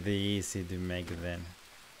is pretty easy to make then.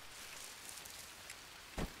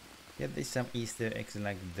 Yeah, there's some Easter eggs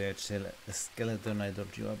like the skeleton I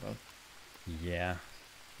told you about. Yeah,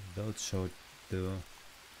 those so too.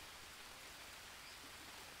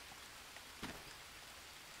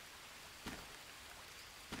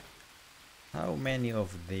 How many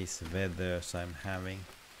of these weathers I'm having?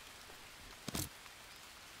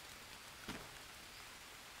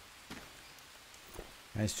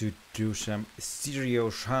 I should do some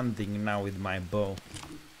serious hunting now with my bow.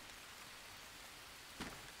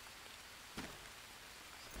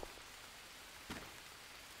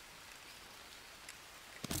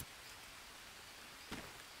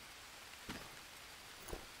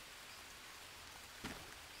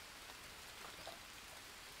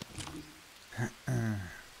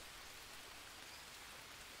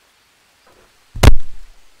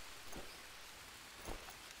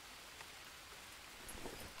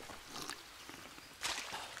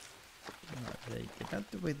 Take it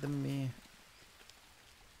out with me.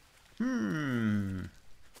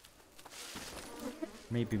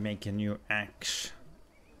 Maybe make a new axe.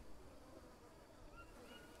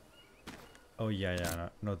 Oh yeah,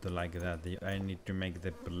 not like that. I need to make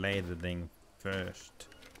the blade thing first.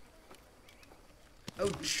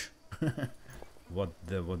 Ouch! What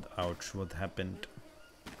ouch, what happened?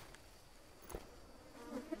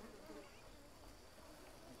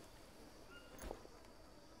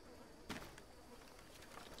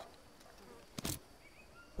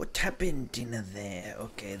 What happened in there?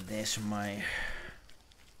 Okay, there's my...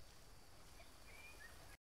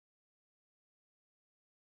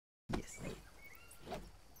 Yes.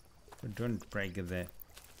 Don't break the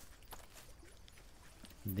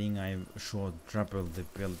thing, I should trouble to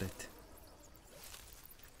build it.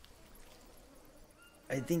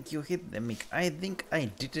 I think you hit the mic. I think I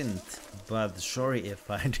didn't, but sorry if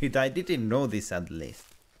I did. I didn't know this at least,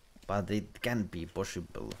 but it can be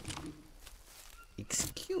possible.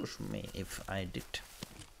 Excuse me if I did.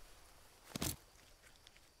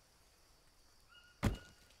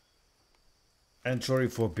 And sorry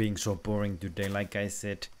for being so boring today. Like I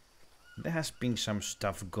said, there has been some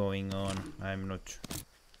stuff going on. I'm not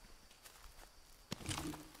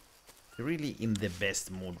really in the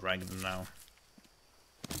best mood right now.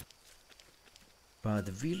 But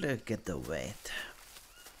we'll get away.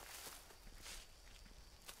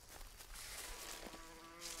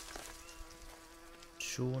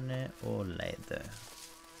 Sooner or later.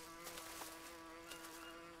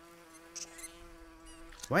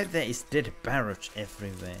 Why there is dead parrots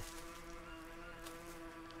everywhere?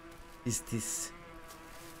 Is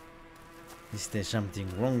there something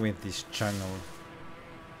wrong with this jungle?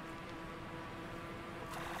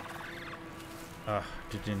 Ah,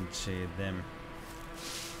 didn't see them.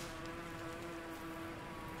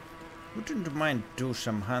 Wouldn't mind do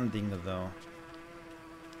some hunting though.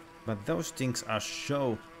 But those things are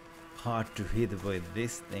so hard to hit with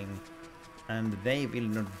this thing. And they will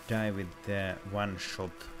not die with the one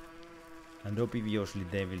shot. And obviously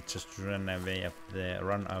they will just run away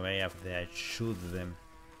after I shoot them.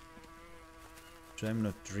 So I'm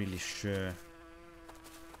not really sure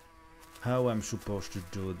how I'm supposed to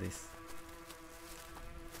do this.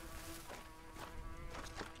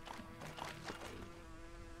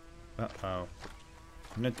 Uh-oh.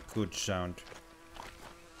 Not good sound.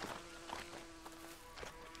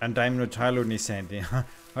 And I'm not hallucinating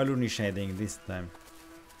this time.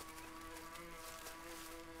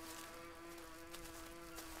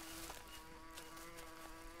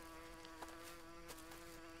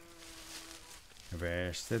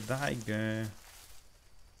 Where's the tiger?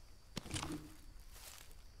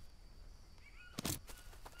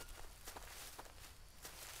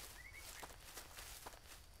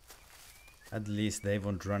 At least they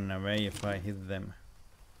won't run away if I hit them.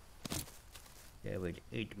 They will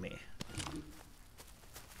eat me.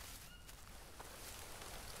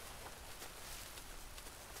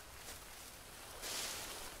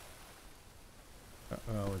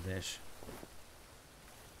 Uh-oh, there's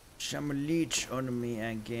some leech on me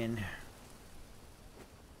again.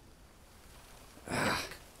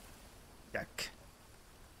 Yuck.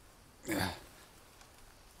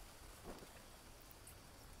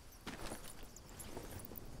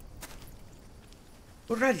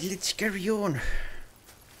 Alright, let's carry on.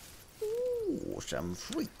 Ooh, some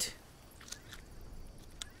fruit.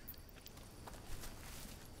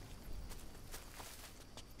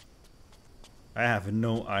 I have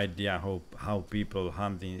no idea how people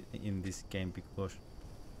hunt in this game because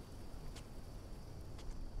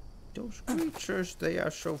those creatures, they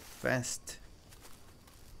are so fast.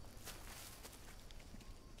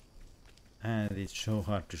 And it's so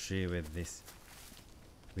hard to see with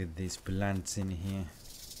these plants in here.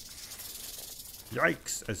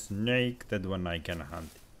 Yikes, a snake, that one I can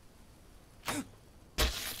hunt.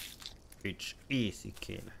 It's easy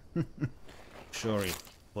kill. Sorry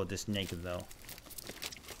for the snake though.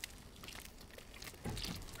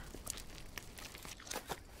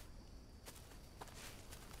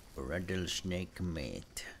 Rattlesnake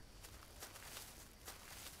meat.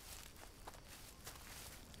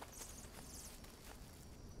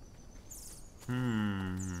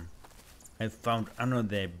 I found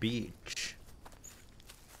another beach.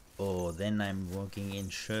 Oh, then I'm walking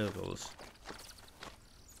in circles.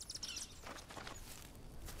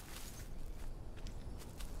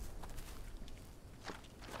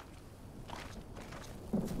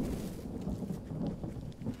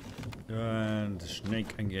 And the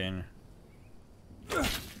snake again.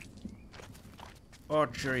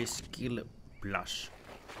 Archery skill +1.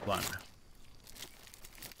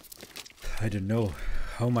 I don't know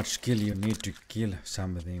how much skill you need to kill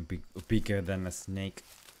something bigger than a snake.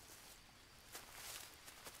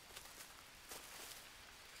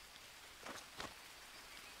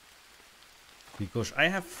 Because I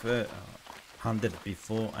have hunted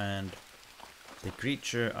before and the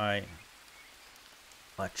creature I...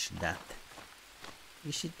 What's that?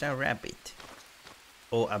 Is it a rabbit?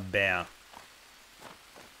 Or a bear?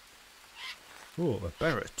 Oh, a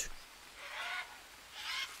parrot.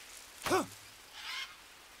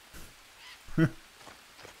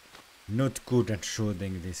 Not good at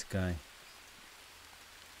shooting this guy.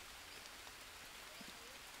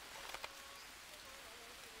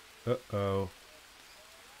 Uh-oh.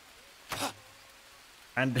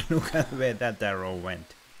 And look at where that arrow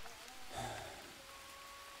went.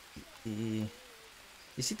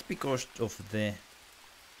 Is it because of the...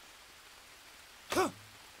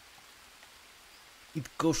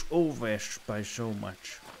 It goes over by so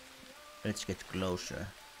much. Let's get closer.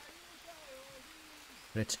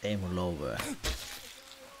 Let's aim lower.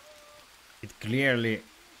 It clearly...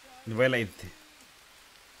 Well, it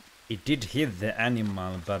did hit the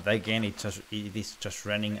animal, but again it is just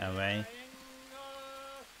running away.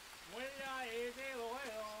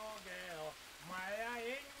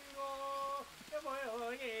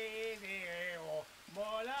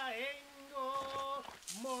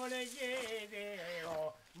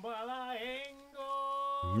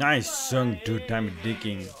 Nice song, dude. I'm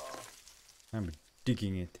digging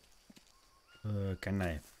it. Can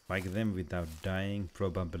I fight them without dying?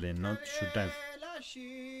 Probably not. Should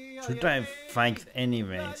I fight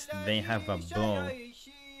anyways? They have a bow.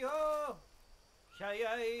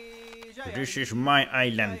 This is my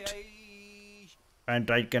island.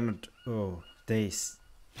 And I cannot... Oh, they...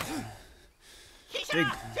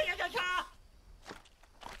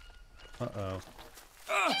 Uh-oh.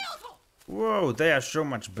 Whoa, they are so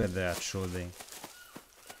much better at shooting.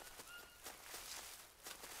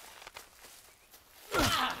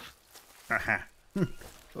 Haha.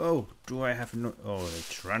 Oh, do I have no... Oh,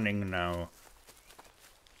 it's running now.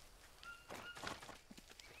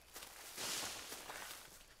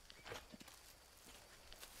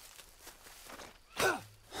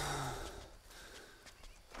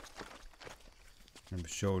 I'm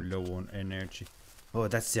so low on energy. Oh,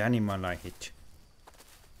 that's the animal I hit.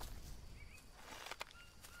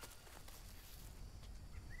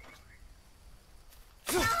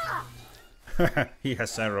 He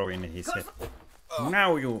has arrow in his head.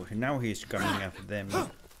 Now he's coming after them.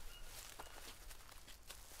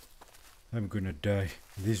 I'm gonna die.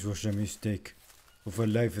 This was a mistake of a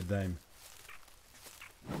lifetime.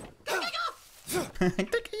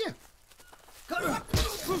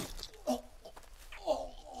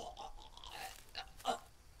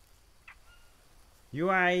 You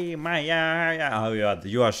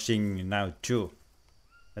are singing now too.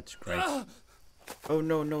 That's great. Oh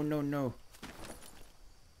no.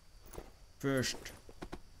 First,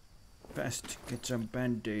 fast, get some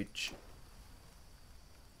bandage.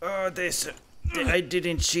 Oh, I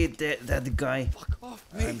didn't see that guy.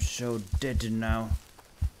 I'm so dead now.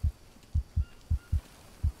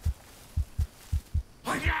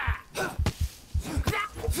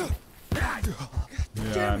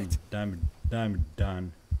 Yeah, I'm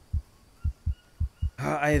done.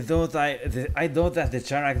 I thought that the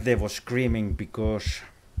character was screaming because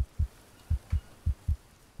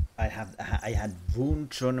I had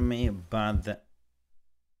wounds on me, but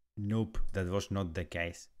nope, that was not the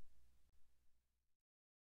case.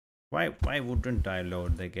 Why wouldn't I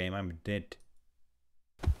load the game? I'm dead.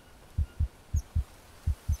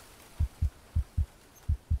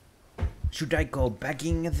 Should I go back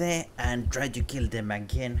in there and try to kill them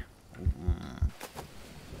again?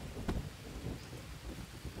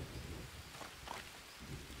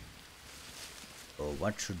 Oh,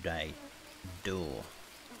 what should I do?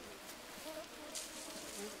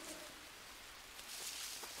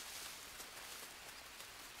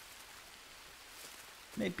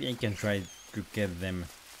 Maybe I can try to get them.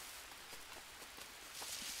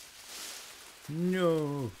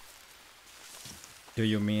 No. Do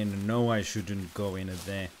you mean no, I shouldn't go in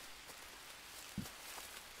there?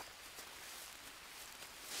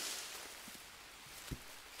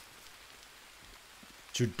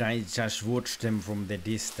 Should I just watch them from the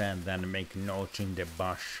distance and make notes in the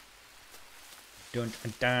bush? Don't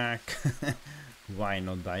attack! Why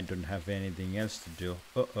not? I don't have anything else to do.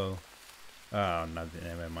 Uh-oh. Oh, nothing,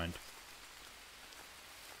 never mind.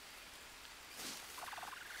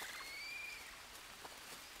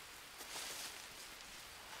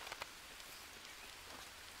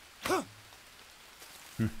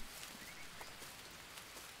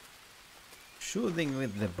 Shooting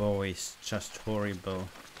with the bow is just horrible.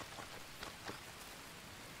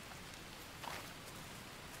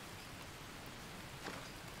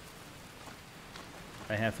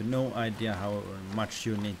 I have no idea how much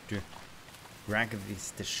you need to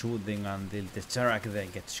practice the shooting until the character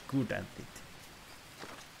gets good at it.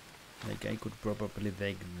 Like I could probably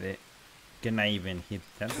take the... Can I even hit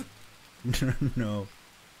that? No.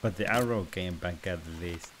 But the arrow came back at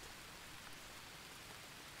least.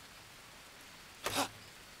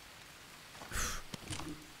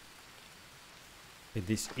 It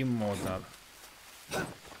is immortal.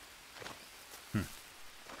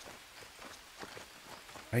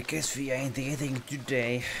 I guess we ain't eating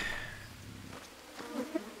today.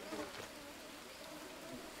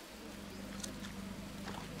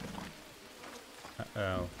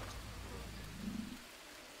 Uh-oh.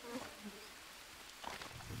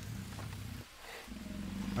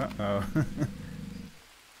 Uh-oh.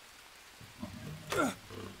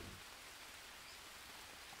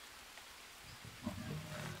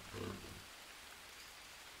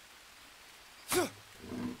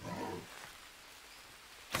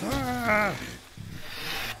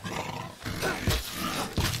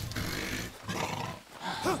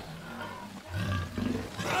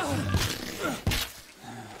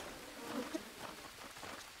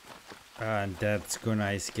 And that's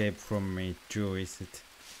gonna escape from me too, is it?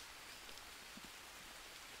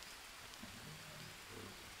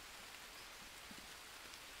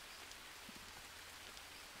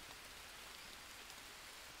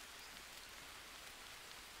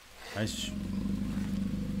 Is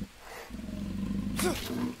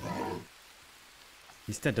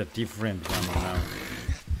that a different one now?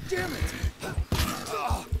 Damn it!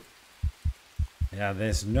 Yeah,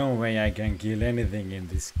 there's no way I can kill anything in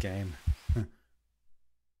this game.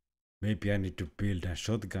 Maybe I need to build a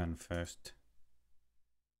shotgun first.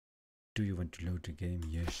 Do you want to load the game?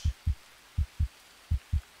 Yes.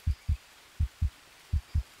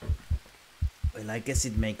 Well, I guess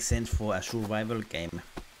it makes sense for a survival game.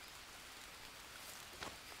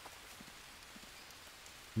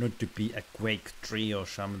 Not to be a Quake 3 or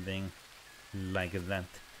something like that.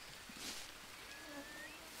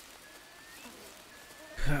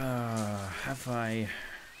 Have I...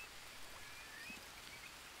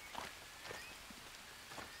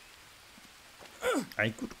 I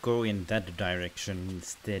could go in that direction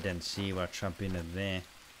instead and see what's up in there.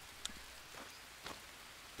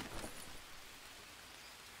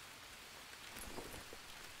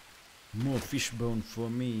 More fishbone for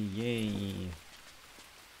me, yay!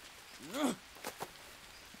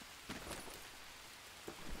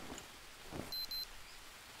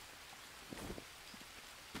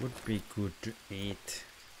 Would be good to eat.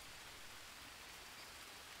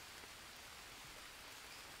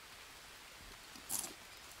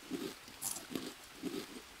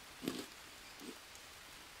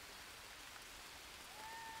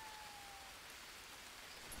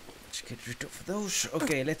 Let's get rid of those.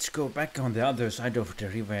 Okay, let's go back on the other side of the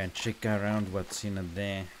river and check around what's in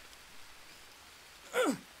there.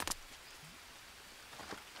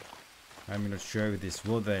 I'm not sure if this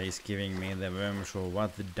water is giving me the worms or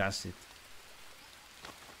what does it.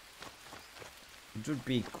 It would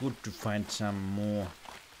be good to find some more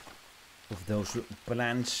of those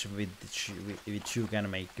plants which you can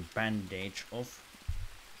make a bandage of.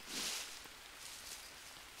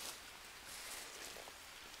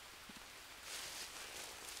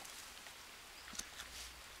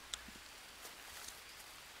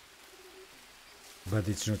 But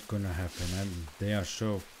it's not gonna happen, and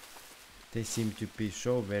they seem to be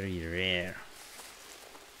so very rare.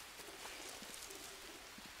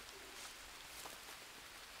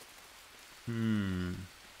 And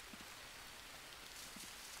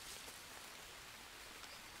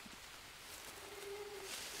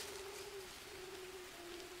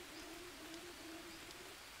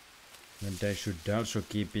I should also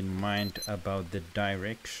keep in mind about the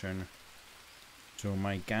direction. So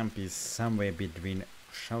my camp is somewhere between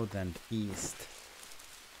south and east.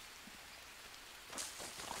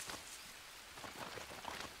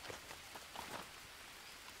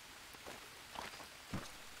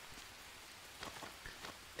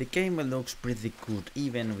 The game looks pretty good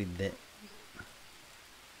even with the...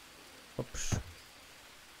 Oops.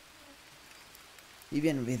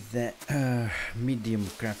 Even with the medium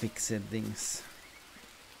graphic settings.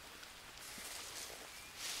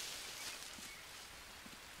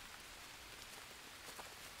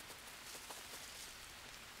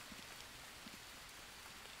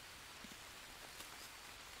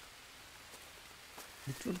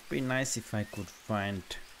 It would be nice if I could find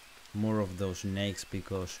more of those snakes,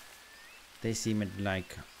 because they seemed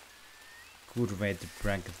like a good way to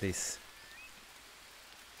practice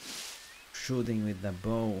shooting with the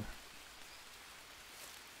bow.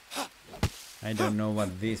 I don't know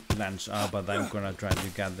what these plants are, but I'm gonna try to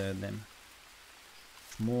gather them.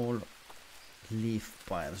 Small leaf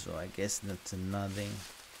pile, so I guess that's nothing.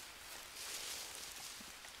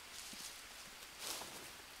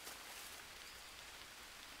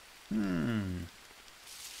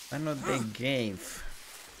 Another cave.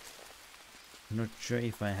 Not sure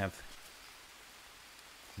if I have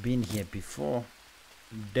been here before.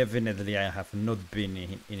 Definitely I have not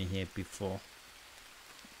been in here before.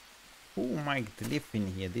 Who might live in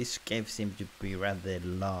here? This cave seems to be rather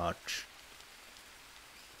large.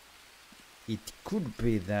 It could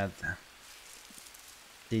be that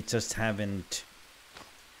they just haven't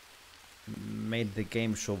made the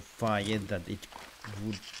game so far yet that it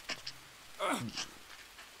would...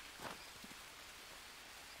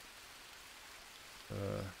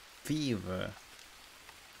 fever.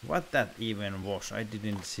 What that even was, I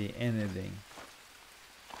didn't see anything.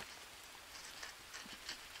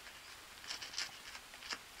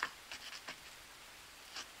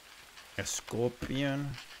 A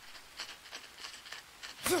scorpion.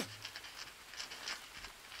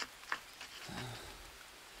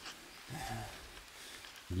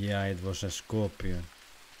 Yeah, it was a scorpion.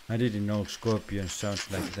 I didn't know scorpion sounds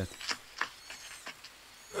like that.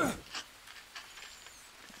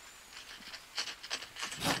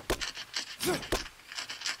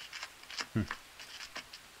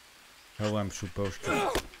 How I'm supposed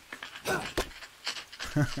to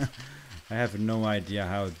I have no idea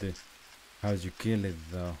how to kill it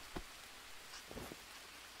though.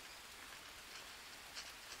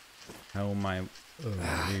 How am I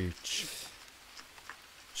leech?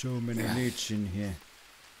 So many leech in here.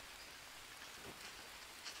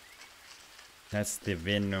 That's the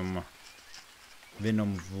venom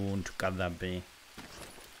wound, gotta be.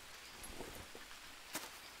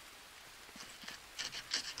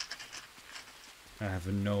 I have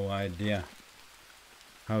no idea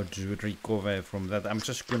how to recover from that. I'm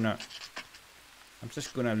just gonna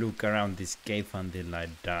look around this cave until I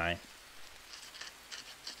die.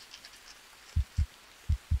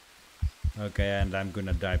 Okay, and I'm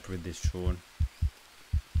gonna die pretty soon.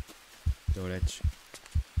 So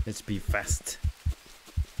let's be fast.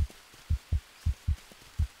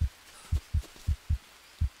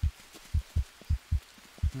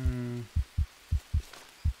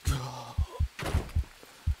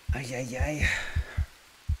 Ay.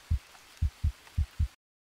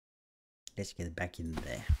 Let's get back in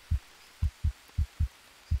there.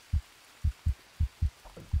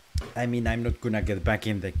 I mean, I'm not gonna get back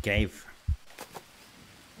in the cave,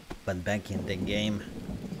 but back in the game.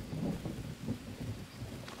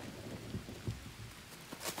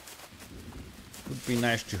 Would be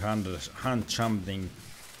nice to hunt something.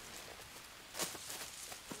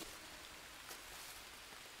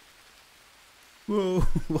 Whoa,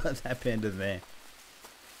 what happened there?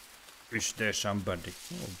 Is there somebody?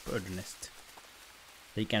 Oh, bird nest.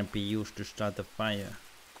 They can be used to start a fire.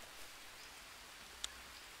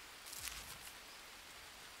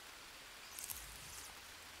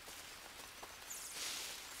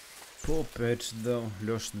 Poor birds though,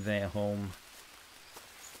 lost their home.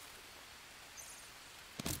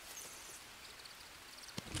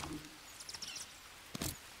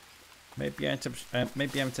 Maybe I'm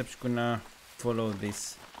just gonna follow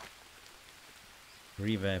this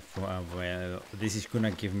river for a while. This is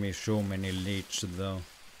gonna give me so many leads though.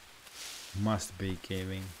 Must be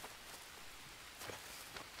giving.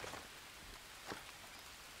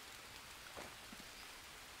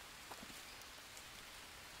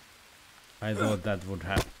 I thought that would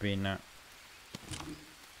have been an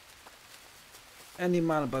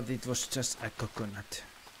animal, but it was just a coconut.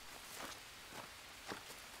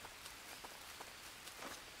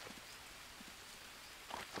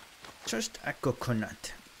 Just a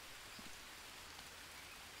coconut.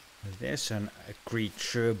 There's a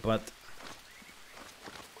creature, but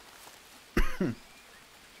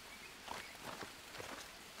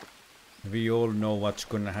we all know what's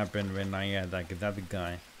gonna happen when I attack that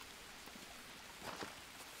guy.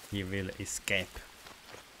 He will escape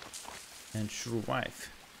and survive.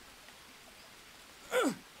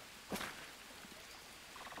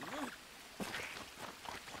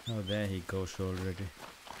 Oh, there he goes already.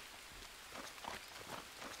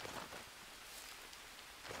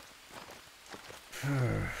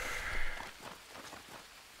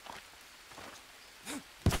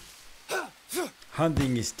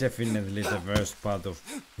 Hunting is definitely the worst part of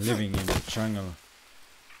living in the jungle.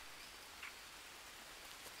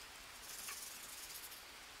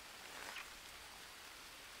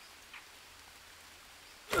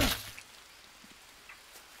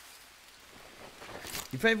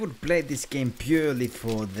 If I would play this game purely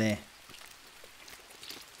for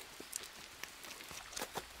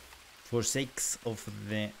sakes of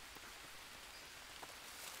the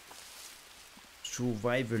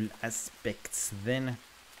survival aspects, then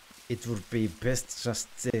it would be best just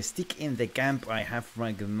stick in the camp I have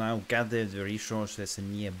right now, gather the resources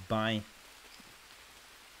nearby.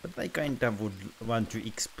 But I kinda would want to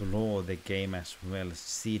explore the game as well,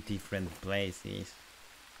 see different places.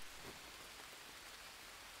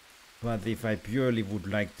 But if I purely would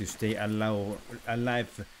like to stay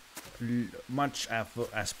alive much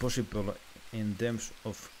as possible in terms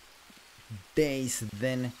of days,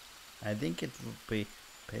 then I think it would be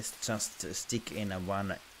best just to stick in a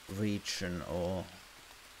one region. Or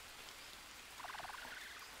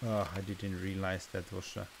oh, I didn't realize that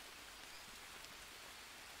was a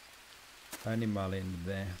animal in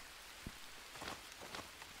there.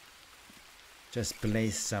 Just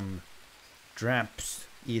place some traps,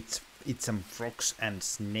 eat some frogs and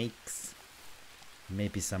snakes,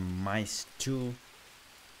 maybe some mice too.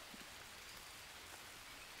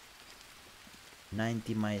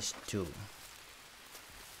 90 mice too.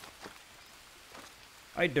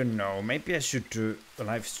 I don't know, maybe I should do a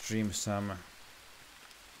live stream some.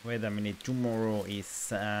 Wait a minute, tomorrow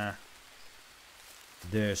is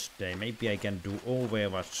Thursday. Maybe I can do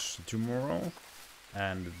Overwatch tomorrow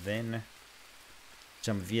and then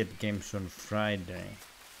some weird games on Friday.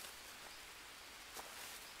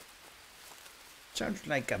 Sounds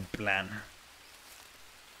like a plan.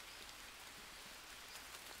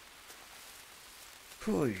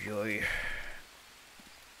 Oy, oy.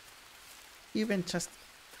 Even just...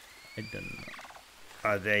 I don't know.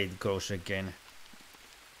 Ah, there it goes again.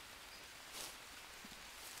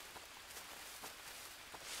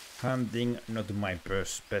 Hunting, not my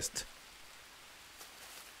best.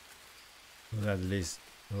 Well, at least...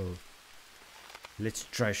 Oh. Let's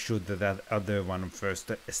try shoot that other one first.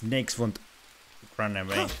 The snakes won't run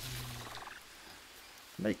away.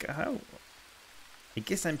 Like how? I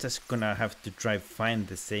guess I'm just gonna have to try find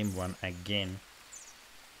the same one again.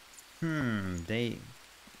 They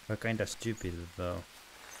were kinda stupid though.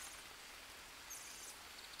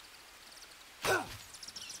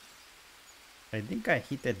 I think I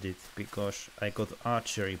hit it because I got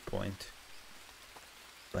archery point.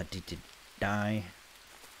 But did it die?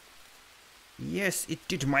 Yes, it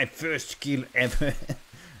did, my first kill ever.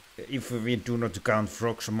 If we do not count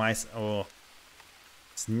frogs, mice or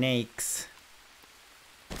snakes.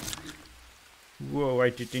 Whoa, I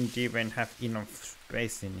didn't even have enough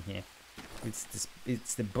space in here.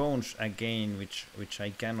 It's the bones again which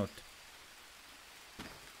I cannot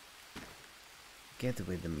get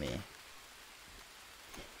with me.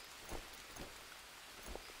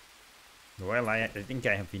 Well, I think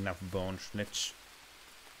I have enough bones.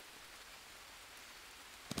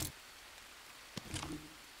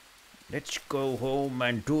 Let's go home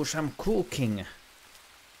and do some cooking.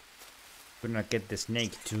 Gonna get the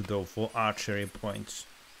snake too though for archery points.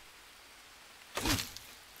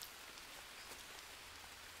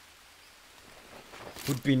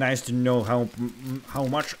 Would be nice to know how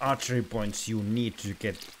much archery points you need to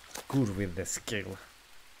get good with the skill.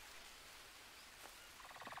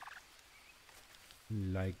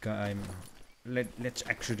 Like let's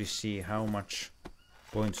actually see how much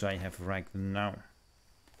points I have right now.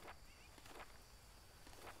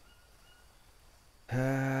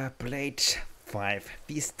 Blades 5,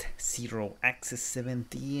 fist 0, axes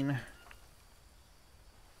 17.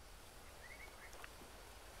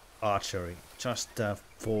 Archery just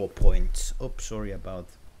 4 points. Oops, sorry about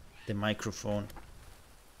the microphone.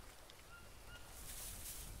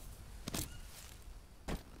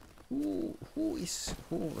 Who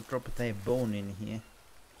dropped a bone in here?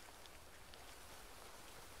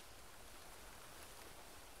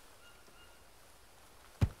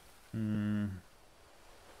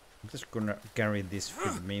 I'm just gonna carry this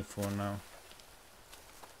with me for now.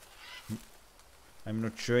 I'm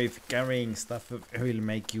not sure if carrying stuff will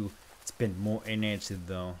make you spend more energy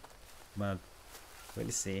though, but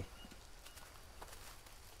we'll see.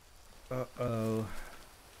 Uh-oh.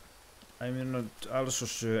 I'm not also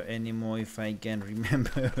sure anymore if I can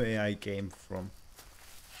remember where I came from.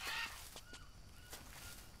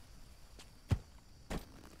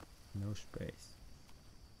 No space.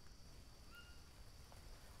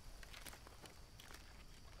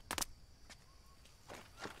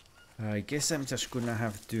 I guess I'm just gonna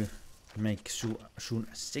have to make soon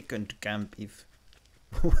a second camp if...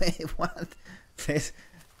 Wait, what?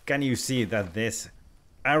 Can you see that there's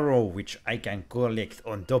arrow which I can collect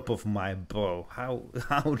on top of my bow? How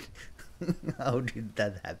did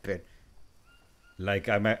that happen? Like,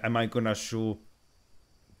 am I gonna shoot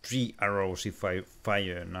 3 arrows if I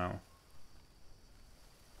fire now?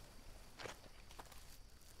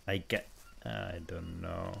 I don't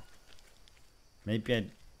know. Maybe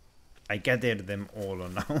I gathered them all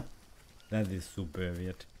now. That is super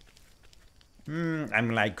weird. I'm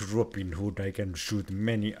like Robin Hood. I can shoot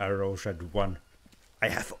many arrows at one. I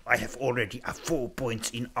have already 4 points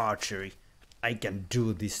in archery. I can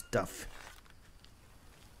do this stuff.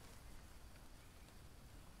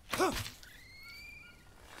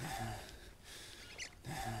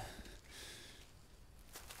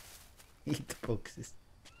 Hitboxes.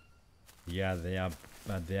 Yeah, they are,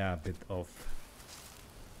 but they are a bit off.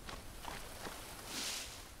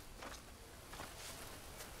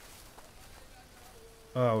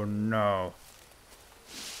 Oh no.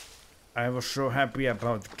 I was so happy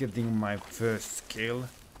about getting my first kill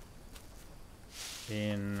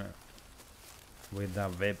in with a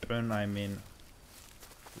weapon. I mean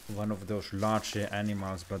one of those larger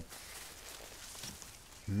animals, but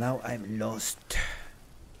now I'm lost.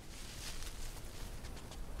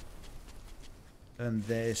 And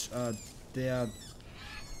there are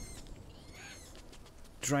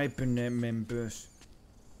tribe members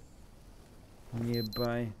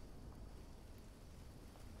nearby.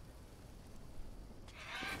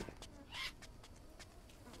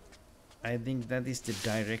 I think that is the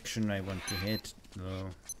direction I want to head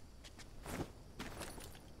though.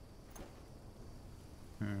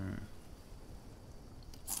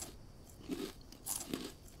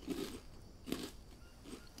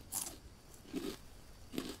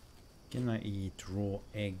 I eat raw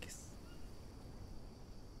eggs?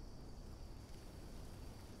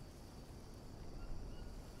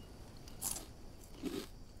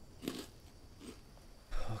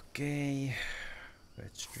 Okay,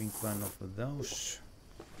 let's drink one of those.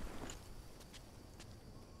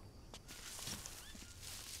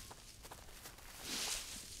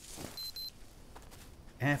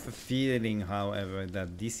 I have a feeling, however,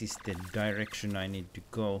 that this is the direction I need to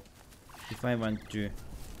go if I want to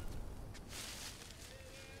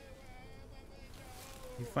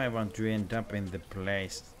end up in the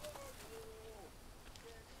place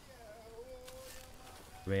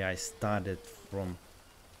where I started from.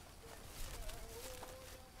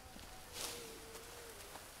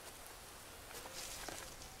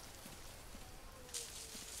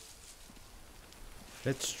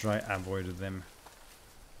 Let's try avoid them.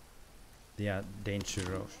 They are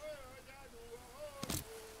dangerous.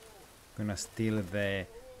 Gonna steal the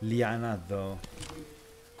liana though.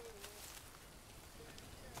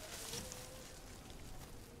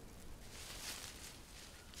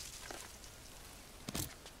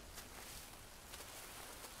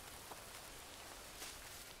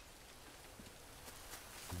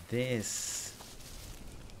 This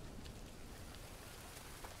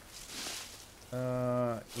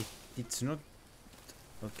it's not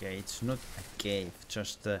okay, it's not a cave,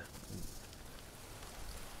 just a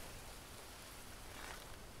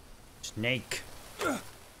snake.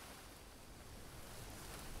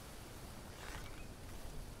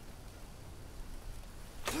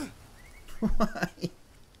 Why?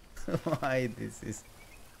 Why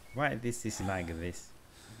this is like this?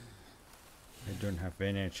 I don't have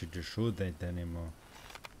energy to shoot it anymore.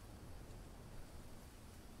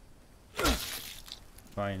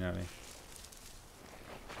 Finally.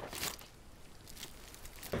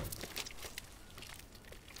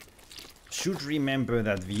 Should remember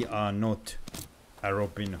that we are not a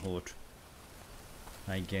Robin Hood,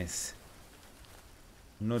 I guess.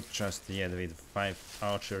 Not just yet with 5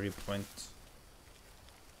 archery points.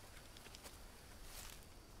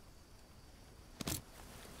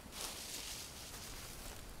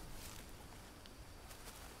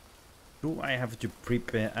 Do I have to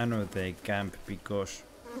prepare another camp because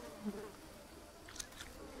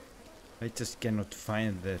I just cannot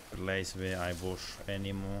find the place where I was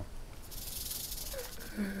anymore.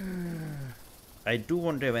 I do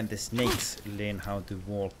wonder when the snakes learn how to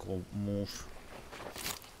walk or move.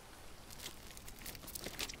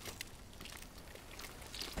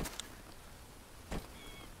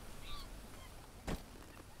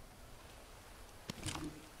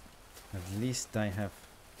 At least I have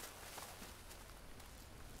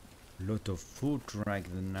a lot of food right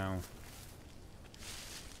now.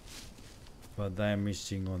 But I'm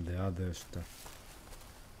missing on the other stuff.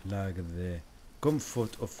 Like the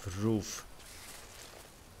comfort of roof.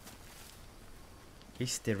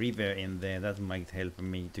 Is the river in there? That might help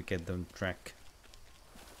me to get on track.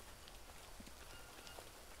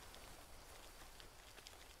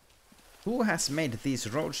 Who has made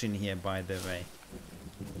these roads in here, by the way?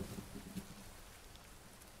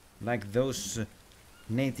 Like those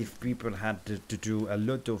native people had to do a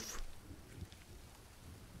lot of...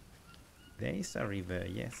 There is a river,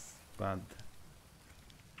 yes, but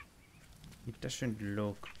it doesn't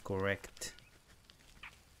look correct.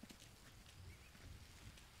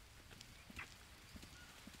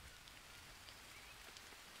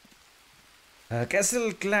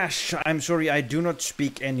 Castle Clash, I'm sorry, I do not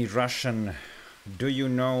speak any Russian. Do you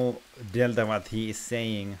know, Delta, what he is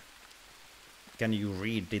saying? Can you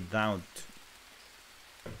read it out?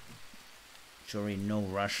 Sorry, no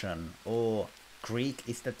Russian. Oh, Greek?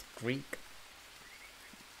 Is that Greek?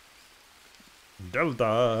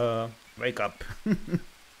 Delta, wake up.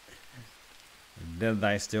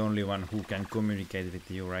 Delta is the only one who can communicate with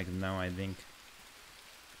you right now, I think.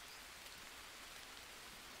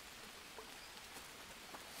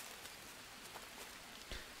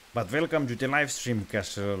 But welcome to the live stream,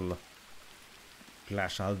 Castle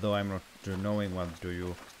Clash, although I'm not knowing what are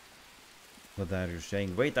you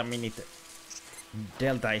saying. Wait a minute.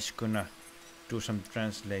 Delta is gonna do some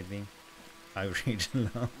translating. I read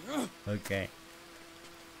now. Okay.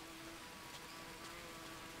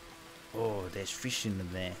 Oh, there's fish in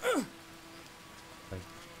there.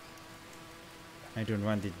 I don't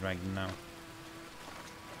want it right now.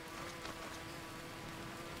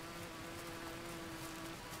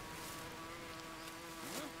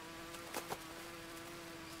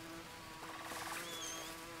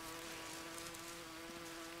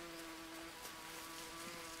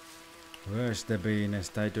 Where's the bee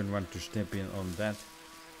nest? I don't want to step in on that.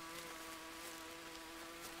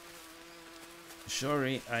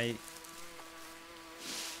 Sorry,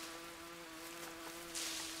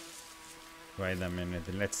 Wait a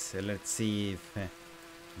minute. Let's see if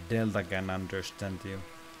Delta can understand you.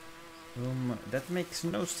 That makes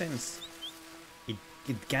no sense. It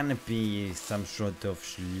can be some sort of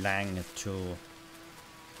slang too.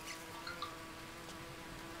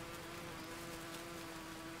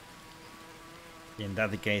 In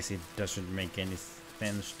that case, it doesn't make any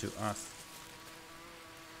sense to us.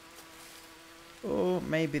 Or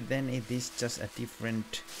maybe then it is just a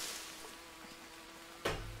different...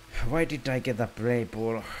 Why did I get a play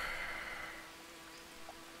ball?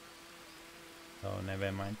 Oh,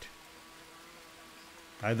 never mind.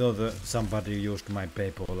 I thought that somebody used my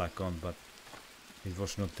PayPal account, but it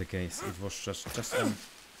was not the case. It was just a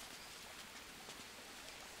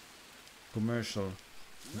commercial.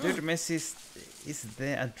 Third message is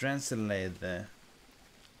there a translator?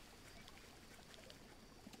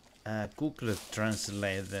 Google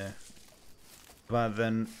Translator, but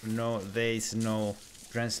then no, there is no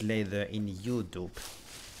translator in YouTube.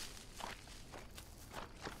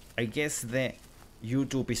 I guess the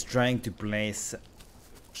YouTube is trying to place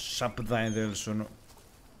subtitles on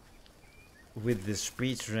with the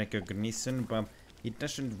speech recognition, but it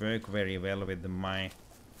doesn't work very well with my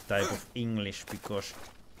type of English because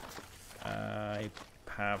I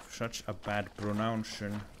have such a bad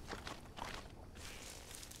pronunciation.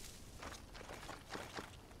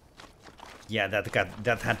 Yeah,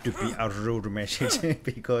 that had to be a rude message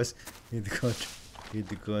because it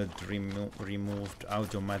got removed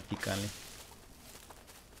automatically.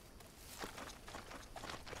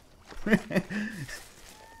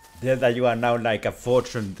 That you are now like a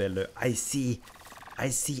fortune teller. I see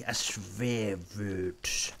a swear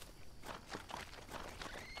words.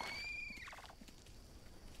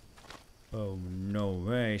 Oh no,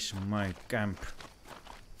 where is my camp?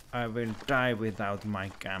 I will die without my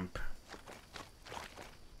camp.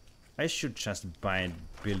 I should just buy and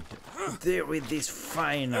build. There it is,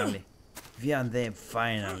 finally. We are there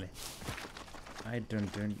finally. I don't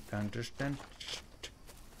understand.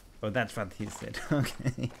 Oh, that's what he said.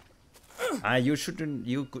 Okay. You shouldn't.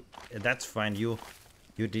 You could. That's fine. You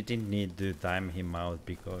didn't need to time him out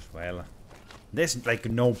because, well, there's like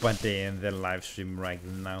nobody in the live stream right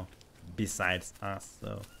now besides us.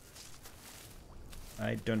 So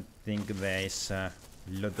I don't think there is a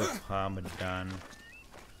lot of harm done.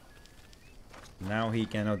 Now he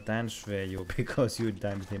cannot answer you because you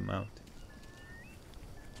timed him out.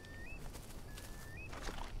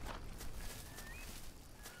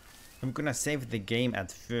 I'm gonna save the game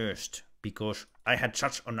at first because I had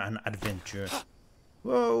such an adventure.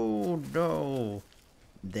 Whoa, no!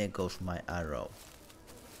 There goes my arrow.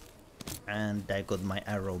 And I got my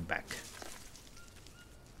arrow back.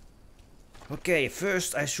 Okay,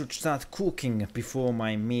 first I should start cooking before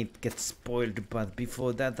my meat gets spoiled, but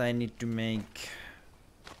before that I need to make...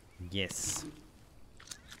 Yes.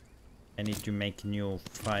 I need to make new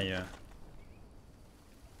fire.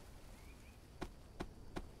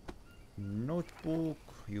 Notebook.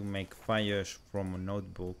 You make fires from a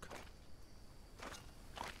notebook.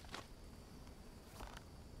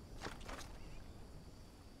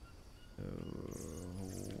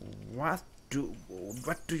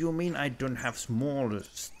 What do you mean I don't have small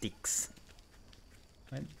sticks?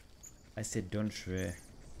 I said don't swear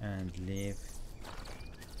and leave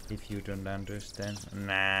if you don't understand.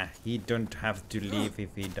 Nah, he don't have to leave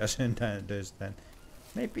if he doesn't understand.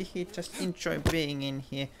 Maybe he just enjoy being in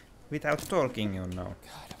here without talking, you know.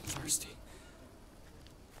 God, I'm thirsty.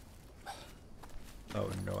 Oh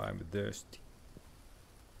no, I'm thirsty.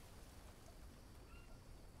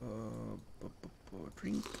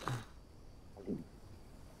 Drink.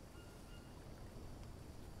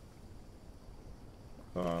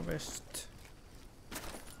 Harvest.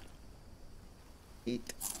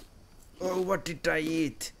 Eat. Oh, what did I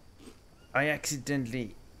eat? I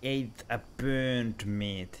accidentally ate a burnt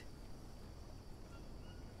meat.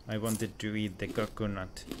 I wanted to eat the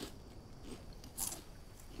coconut.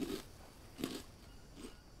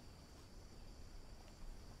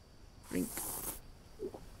 Drink.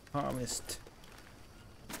 Harvest.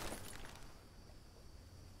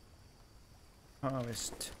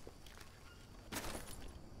 Harvest.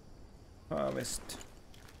 Harvest.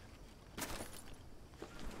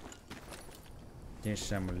 There's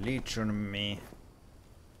some leech on me.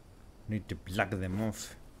 Need to plug them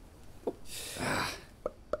off.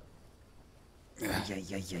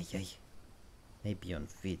 Yay. Maybe on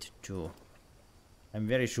feet too. I'm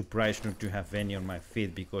very surprised not to have any on my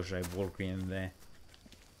feet because I walk in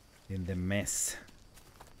the mess.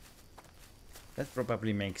 That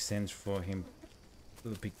probably makes sense for him to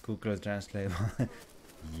be Google Translate.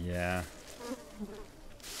 Yeah.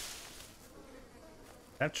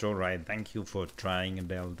 That's alright, thank you for trying,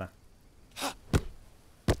 Delta.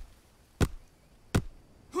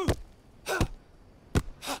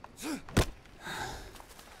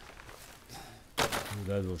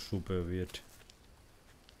 That was super weird.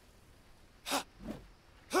 I'm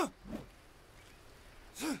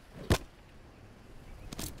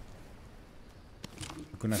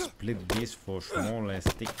gonna split these for smaller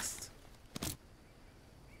sticks.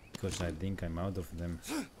 Because I think I'm out of them.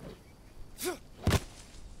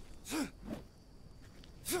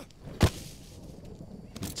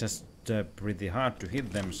 It's just pretty hard to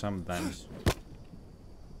hit them sometimes.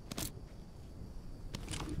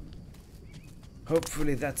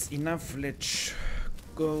 Hopefully that's enough. Let's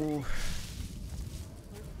go.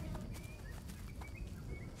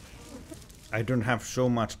 I don't have so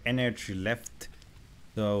much energy left,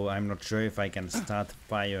 so I'm not sure if I can start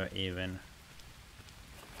fire even.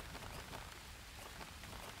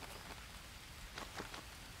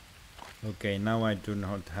 Okay, now I do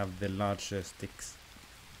not have the larger sticks.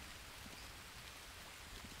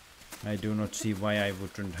 I do not see why I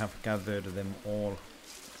wouldn't have gathered them all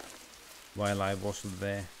while I was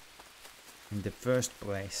there in the first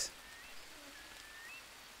place.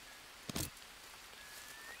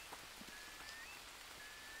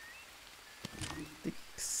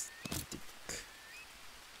 Stick.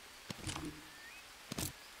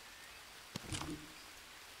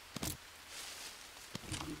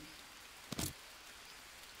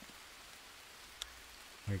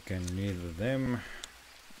 I can need them.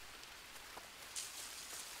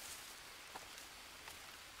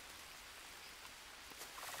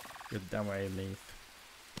 Get that way, leave.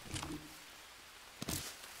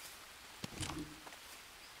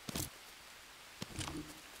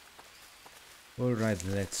 Alright,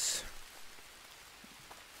 let's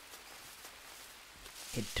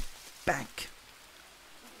head back.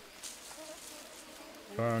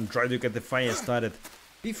 Try to get the fire started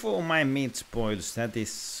before my meat spoils. That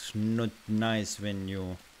is not nice when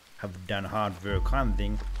you have done hard work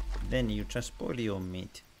hunting, then you just spoil your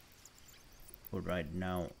meat. Alright,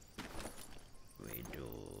 now we do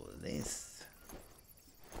this.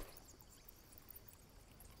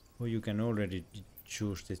 Oh, you can already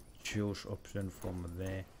choose the choose option from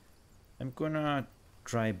there. I'm gonna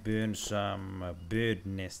try burn some bird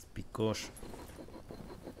nest because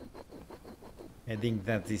I think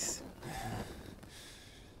that is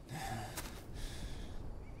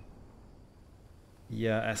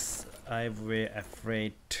as I were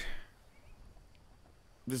afraid.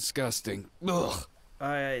 Disgusting. Ugh.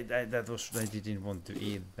 I didn't want to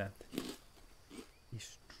eat that.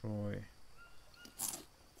 Destroy.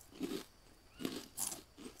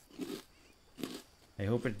 I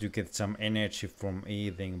hope to get some energy from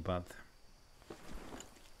eating, but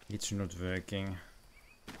it's not working.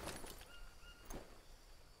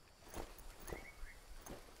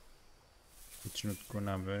 It's not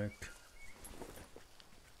gonna work.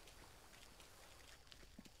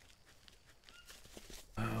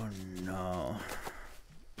 Oh no.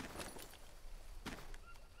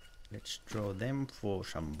 Let's throw them for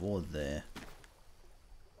some water.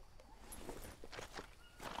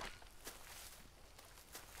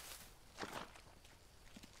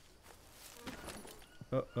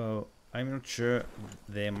 Uh-oh, I'm not sure.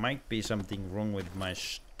 There might be something wrong with my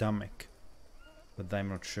stomach, but I'm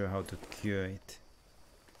not sure how to cure it.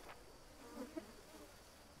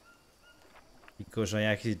 Because I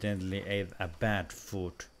accidentally ate a bad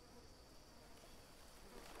food.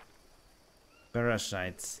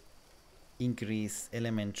 Parasites increase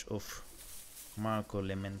elements of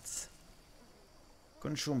macroelements.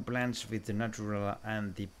 Consume plants with natural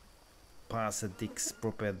antiparasitics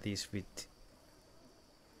properties with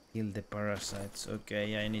kill the parasites.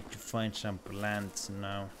 Okay, I need to find some plants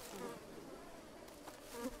now.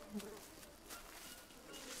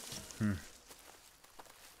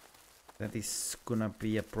 That is gonna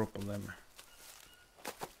be a problem.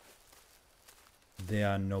 There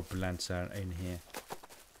are no plants in here.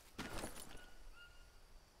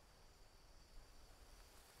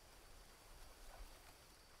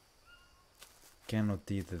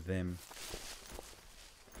 Cannot eat them.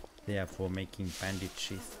 Therefore making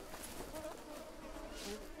bandages.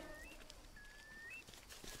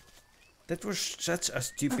 That was such a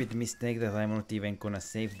stupid mistake that I'm not even gonna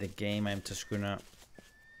save the game. I'm just gonna...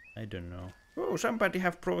 I don't know. Oh, somebody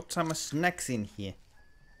have brought some snacks in here.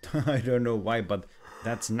 I don't know why, but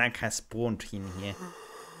that snack has spawned in here.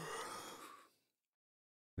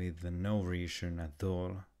 With no reason at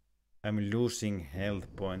all. I'm losing health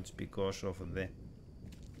points because of the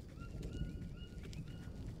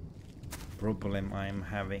problem I'm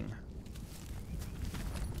having.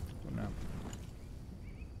 Gonna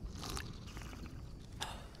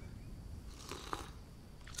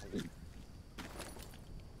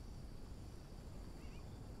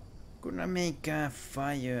Gonna make a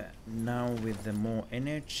fire now with the more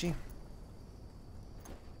energy.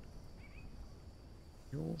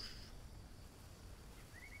 Use.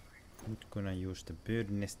 Not gonna use the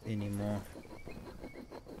bird nest anymore.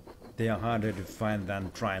 They are harder to find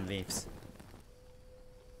than dry leaves.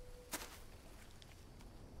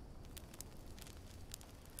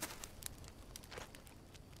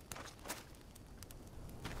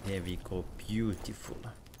 There we go, beautiful.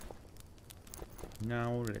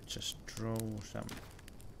 Now let's just throw some.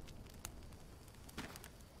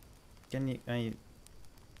 Can you?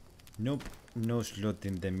 Nope, no slot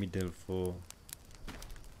in the middle for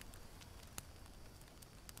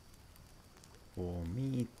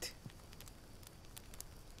meat.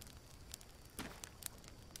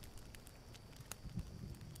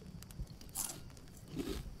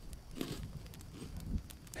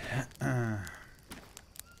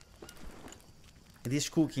 It is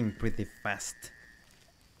cooking pretty fast.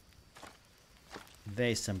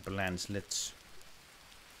 There's some plants. Let's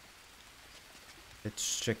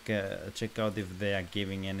check out if they are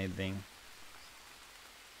giving anything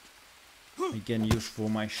I can use for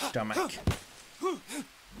my stomach.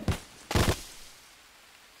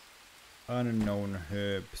 Unknown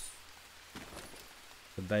herbs,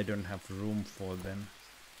 but I don't have room for them.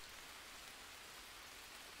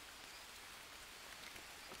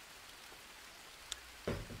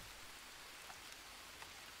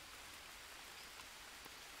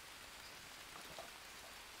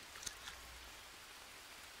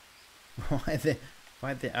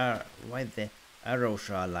 Why the arrows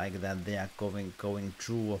are like that? They are going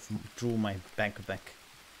through my backpack.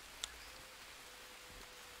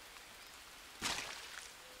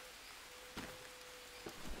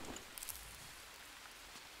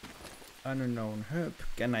 Unknown herb.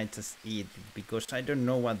 Can I just eat it? Because I don't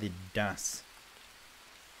know what it does.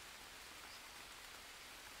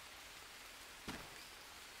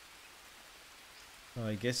 So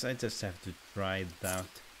I guess I just have to try it out.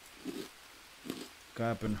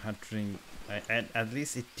 Carbohydrate. At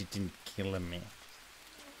least it didn't kill me.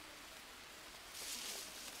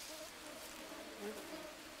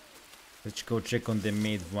 Let's go check on the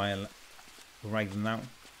meat while right now.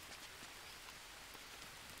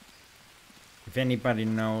 If anybody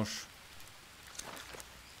knows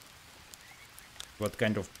what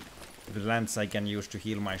kind of plants I can use to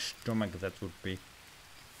heal my stomach, that would be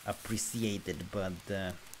appreciated, but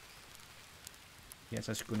yes,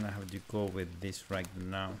 I'm gonna have to go with this right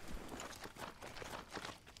now.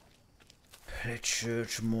 Let's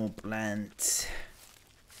search more plants.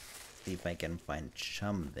 See if I can find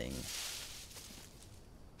something.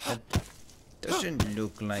 That doesn't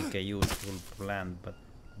look like a useful plant, but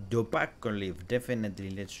tobacco leaf,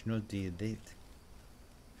 definitely let's not eat it.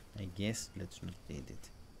 I guess let's not eat it.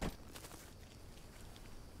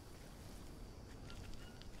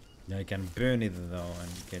 I can burn it though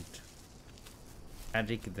and get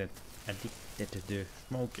addicted to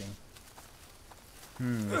smoking.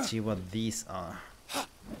 Let's see what these are.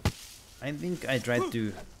 I think I tried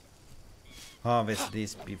to harvest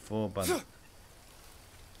this before, but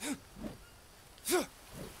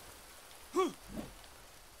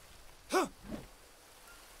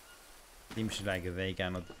seems like they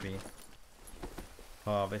cannot be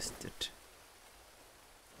harvested.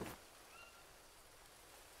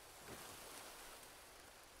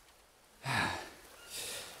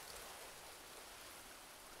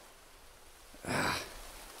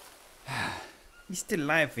 Is the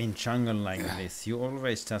life in jungle like this? You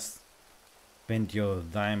always just spend your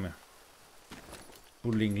time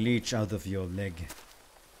pulling leech out of your leg.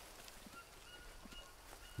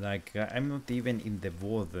 Like I'm not even in the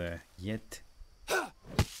water yet.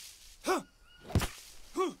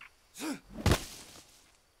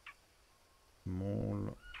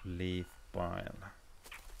 Small leaf pile.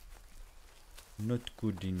 Not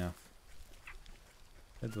good enough.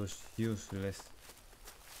 That was useless.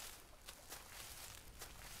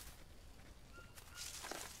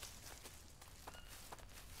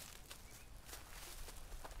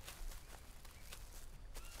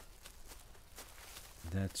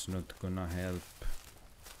 That's not gonna help.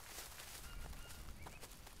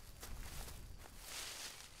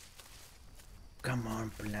 Come on,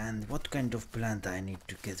 plant. What kind of plant I need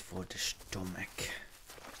to get for the stomach?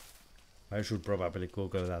 I should probably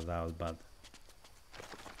Google that out, but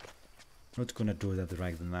not gonna do that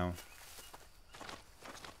right now.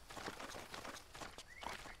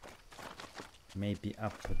 Maybe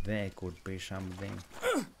up there could be something.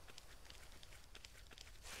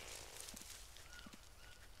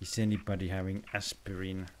 Is anybody having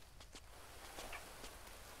aspirin?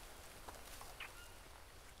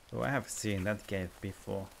 Oh, I have seen that cave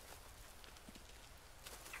before.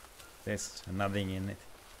 There's nothing in it.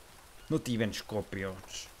 Not even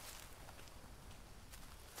scorpions.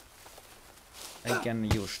 I can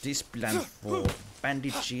use this plant for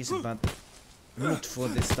bandages, but not for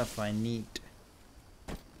the stuff I need.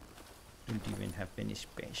 Don't even have any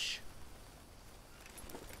space.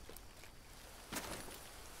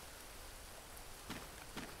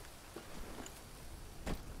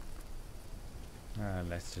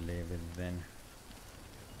 Let's leave it then.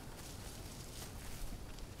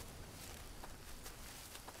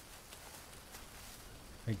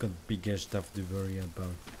 I got bigger stuff to worry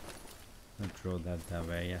about. I'll throw that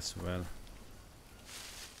away as well.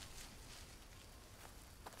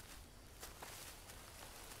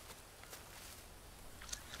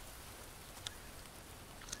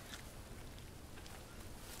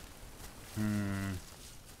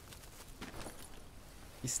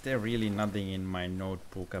 Is there really nothing in my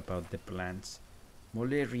notebook about the plants?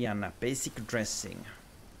 Valeriana, basic dressing.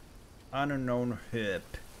 Unknown herb.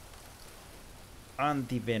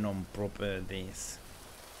 Antivenom properties.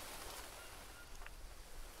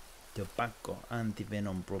 Tobacco,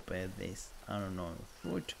 antivenom properties. Unknown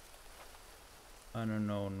fruit.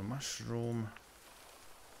 Unknown mushroom.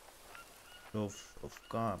 Loaf of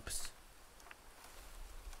carbs.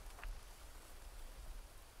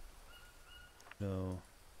 So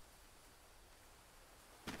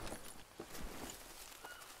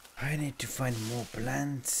I need to find more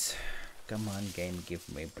plants. Come on, game, give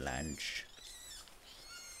me plants.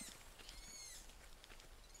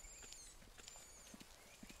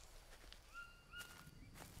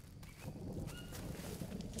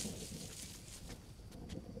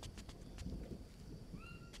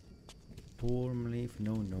 Palm leaf?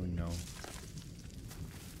 No, no, no.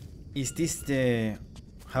 Is this the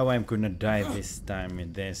how I'm gonna die this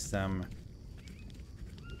time? There's some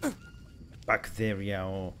bacteria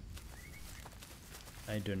or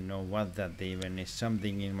I don't know what that even is.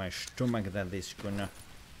 Something in my stomach that is gonna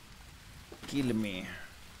kill me.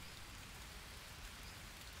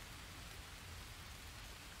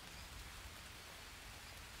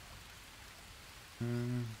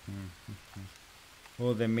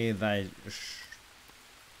 All the meat I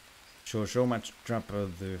show so much trouble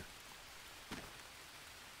to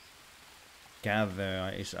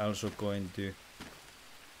gather is also going to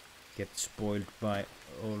get spoiled by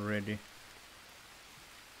already.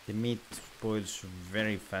 The meat spoils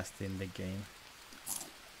very fast in the game.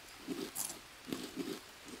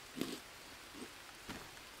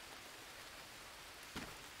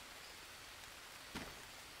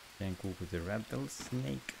 Then cook the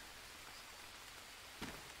rattlesnake.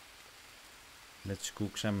 Let's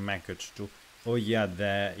cook some maggots too. Oh yeah,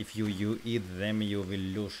 if you eat them you will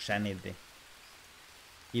lose sanity.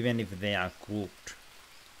 Even if they are cooked.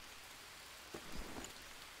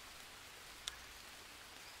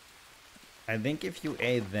 I think if you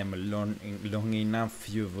ate them long enough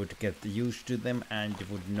you would get used to them and you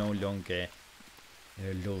would no longer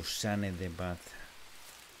lose sanity, but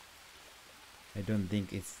I don't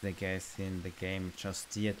think it's the case in the game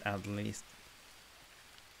just yet, at least.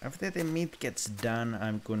 After the meat gets done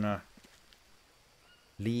I'm gonna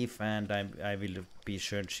leave and I will be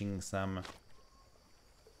searching some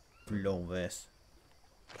flowers.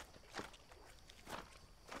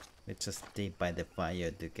 Let's just stay by the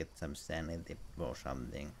fire to get some sanity or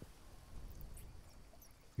something.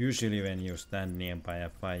 Usually when you stand nearby a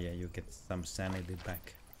fire you get some sanity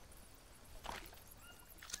back.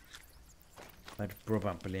 But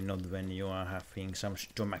probably not when you are having some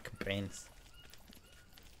stomach pains.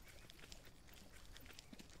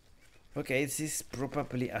 Okay, this is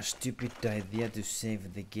probably a stupid idea to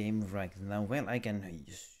save the game right now. Well, I can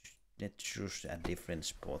let's choose a different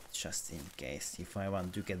spot just in case if I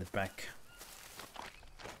want to get back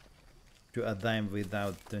to a time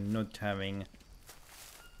without not having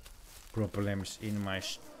problems in my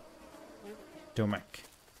stomach.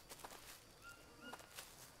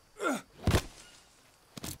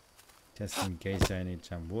 Just in case I need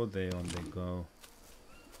some water on the go.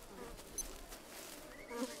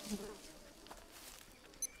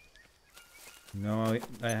 No,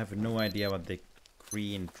 I have no idea what the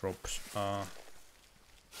green drops are.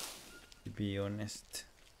 To be honest,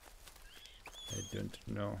 I don't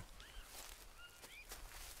know.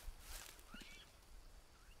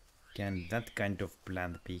 Can that kind of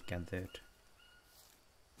plant be gathered?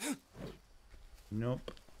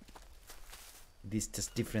 Nope. It is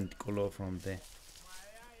just different color from the...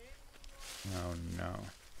 Oh no.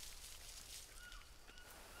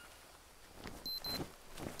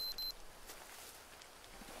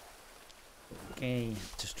 Okay,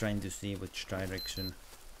 just trying to see which direction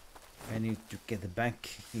I need to get back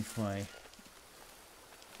if I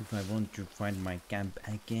If I want to find my camp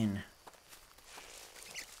again.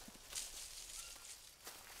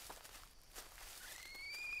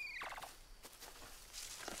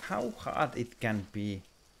 How hard it can be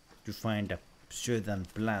to find a certain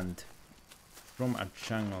plant from a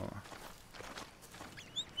jungle.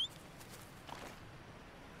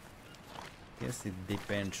 Guess it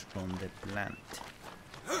depends on the plant.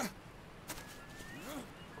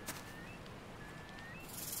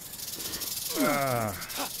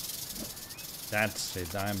 That's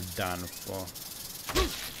it, I'm done for.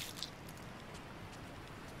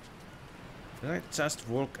 Let's just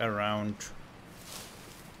walk around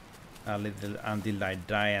a little until I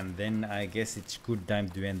die, and then I guess it's good time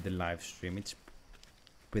to end the live stream. It's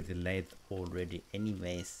pretty late already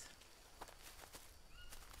anyways.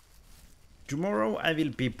 Tomorrow I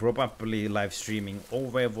will be probably live streaming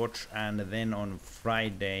Overwatch, and then on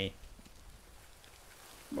Friday,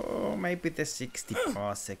 oh, maybe the 60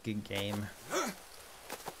 parsec game.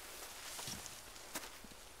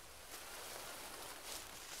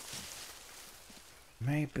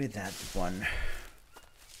 Maybe that one.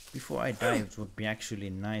 Before I die, it would be actually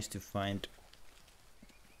nice to find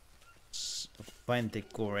the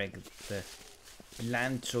correct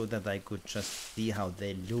plant so that I could just see how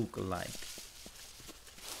they look like.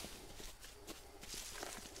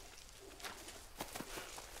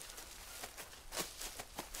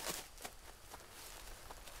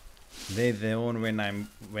 Later on,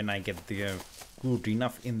 when I get good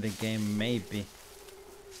enough in the game, maybe,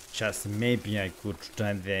 just maybe, I could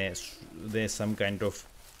try there's some kind of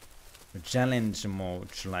challenge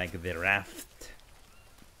modes like the raft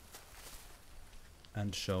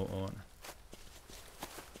and so on.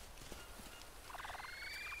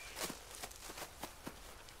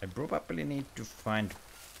 I probably need to find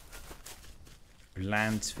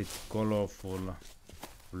plants with colorful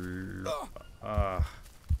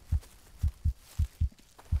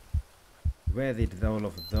where did all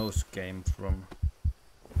of those came from?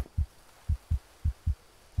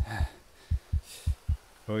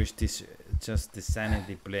 Or is this just the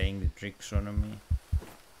sanity playing the tricks on me?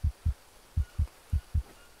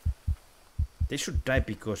 They should die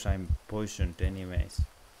because I'm poisoned anyways.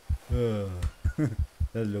 That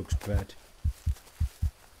looks bad.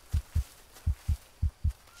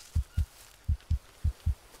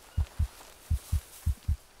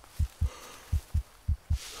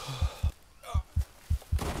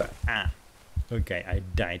 Okay, I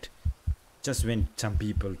died just when some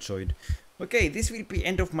people joined. Okay, this will be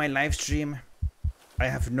end of my live stream. I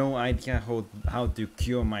have no idea how to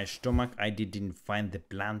cure my stomach. I didn't find the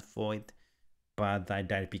plant for it, but I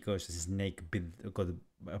died because a snake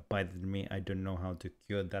bited me. I don't know how to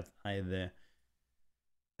cure that either.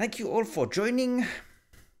 Thank you all for joining.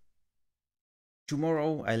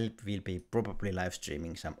 Tomorrow I will be probably live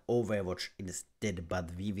streaming some Overwatch instead,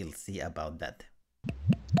 but we will see about that.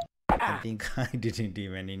 I think I didn't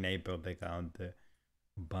even enable the counter,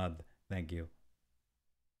 but thank you.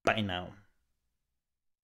 Bye now.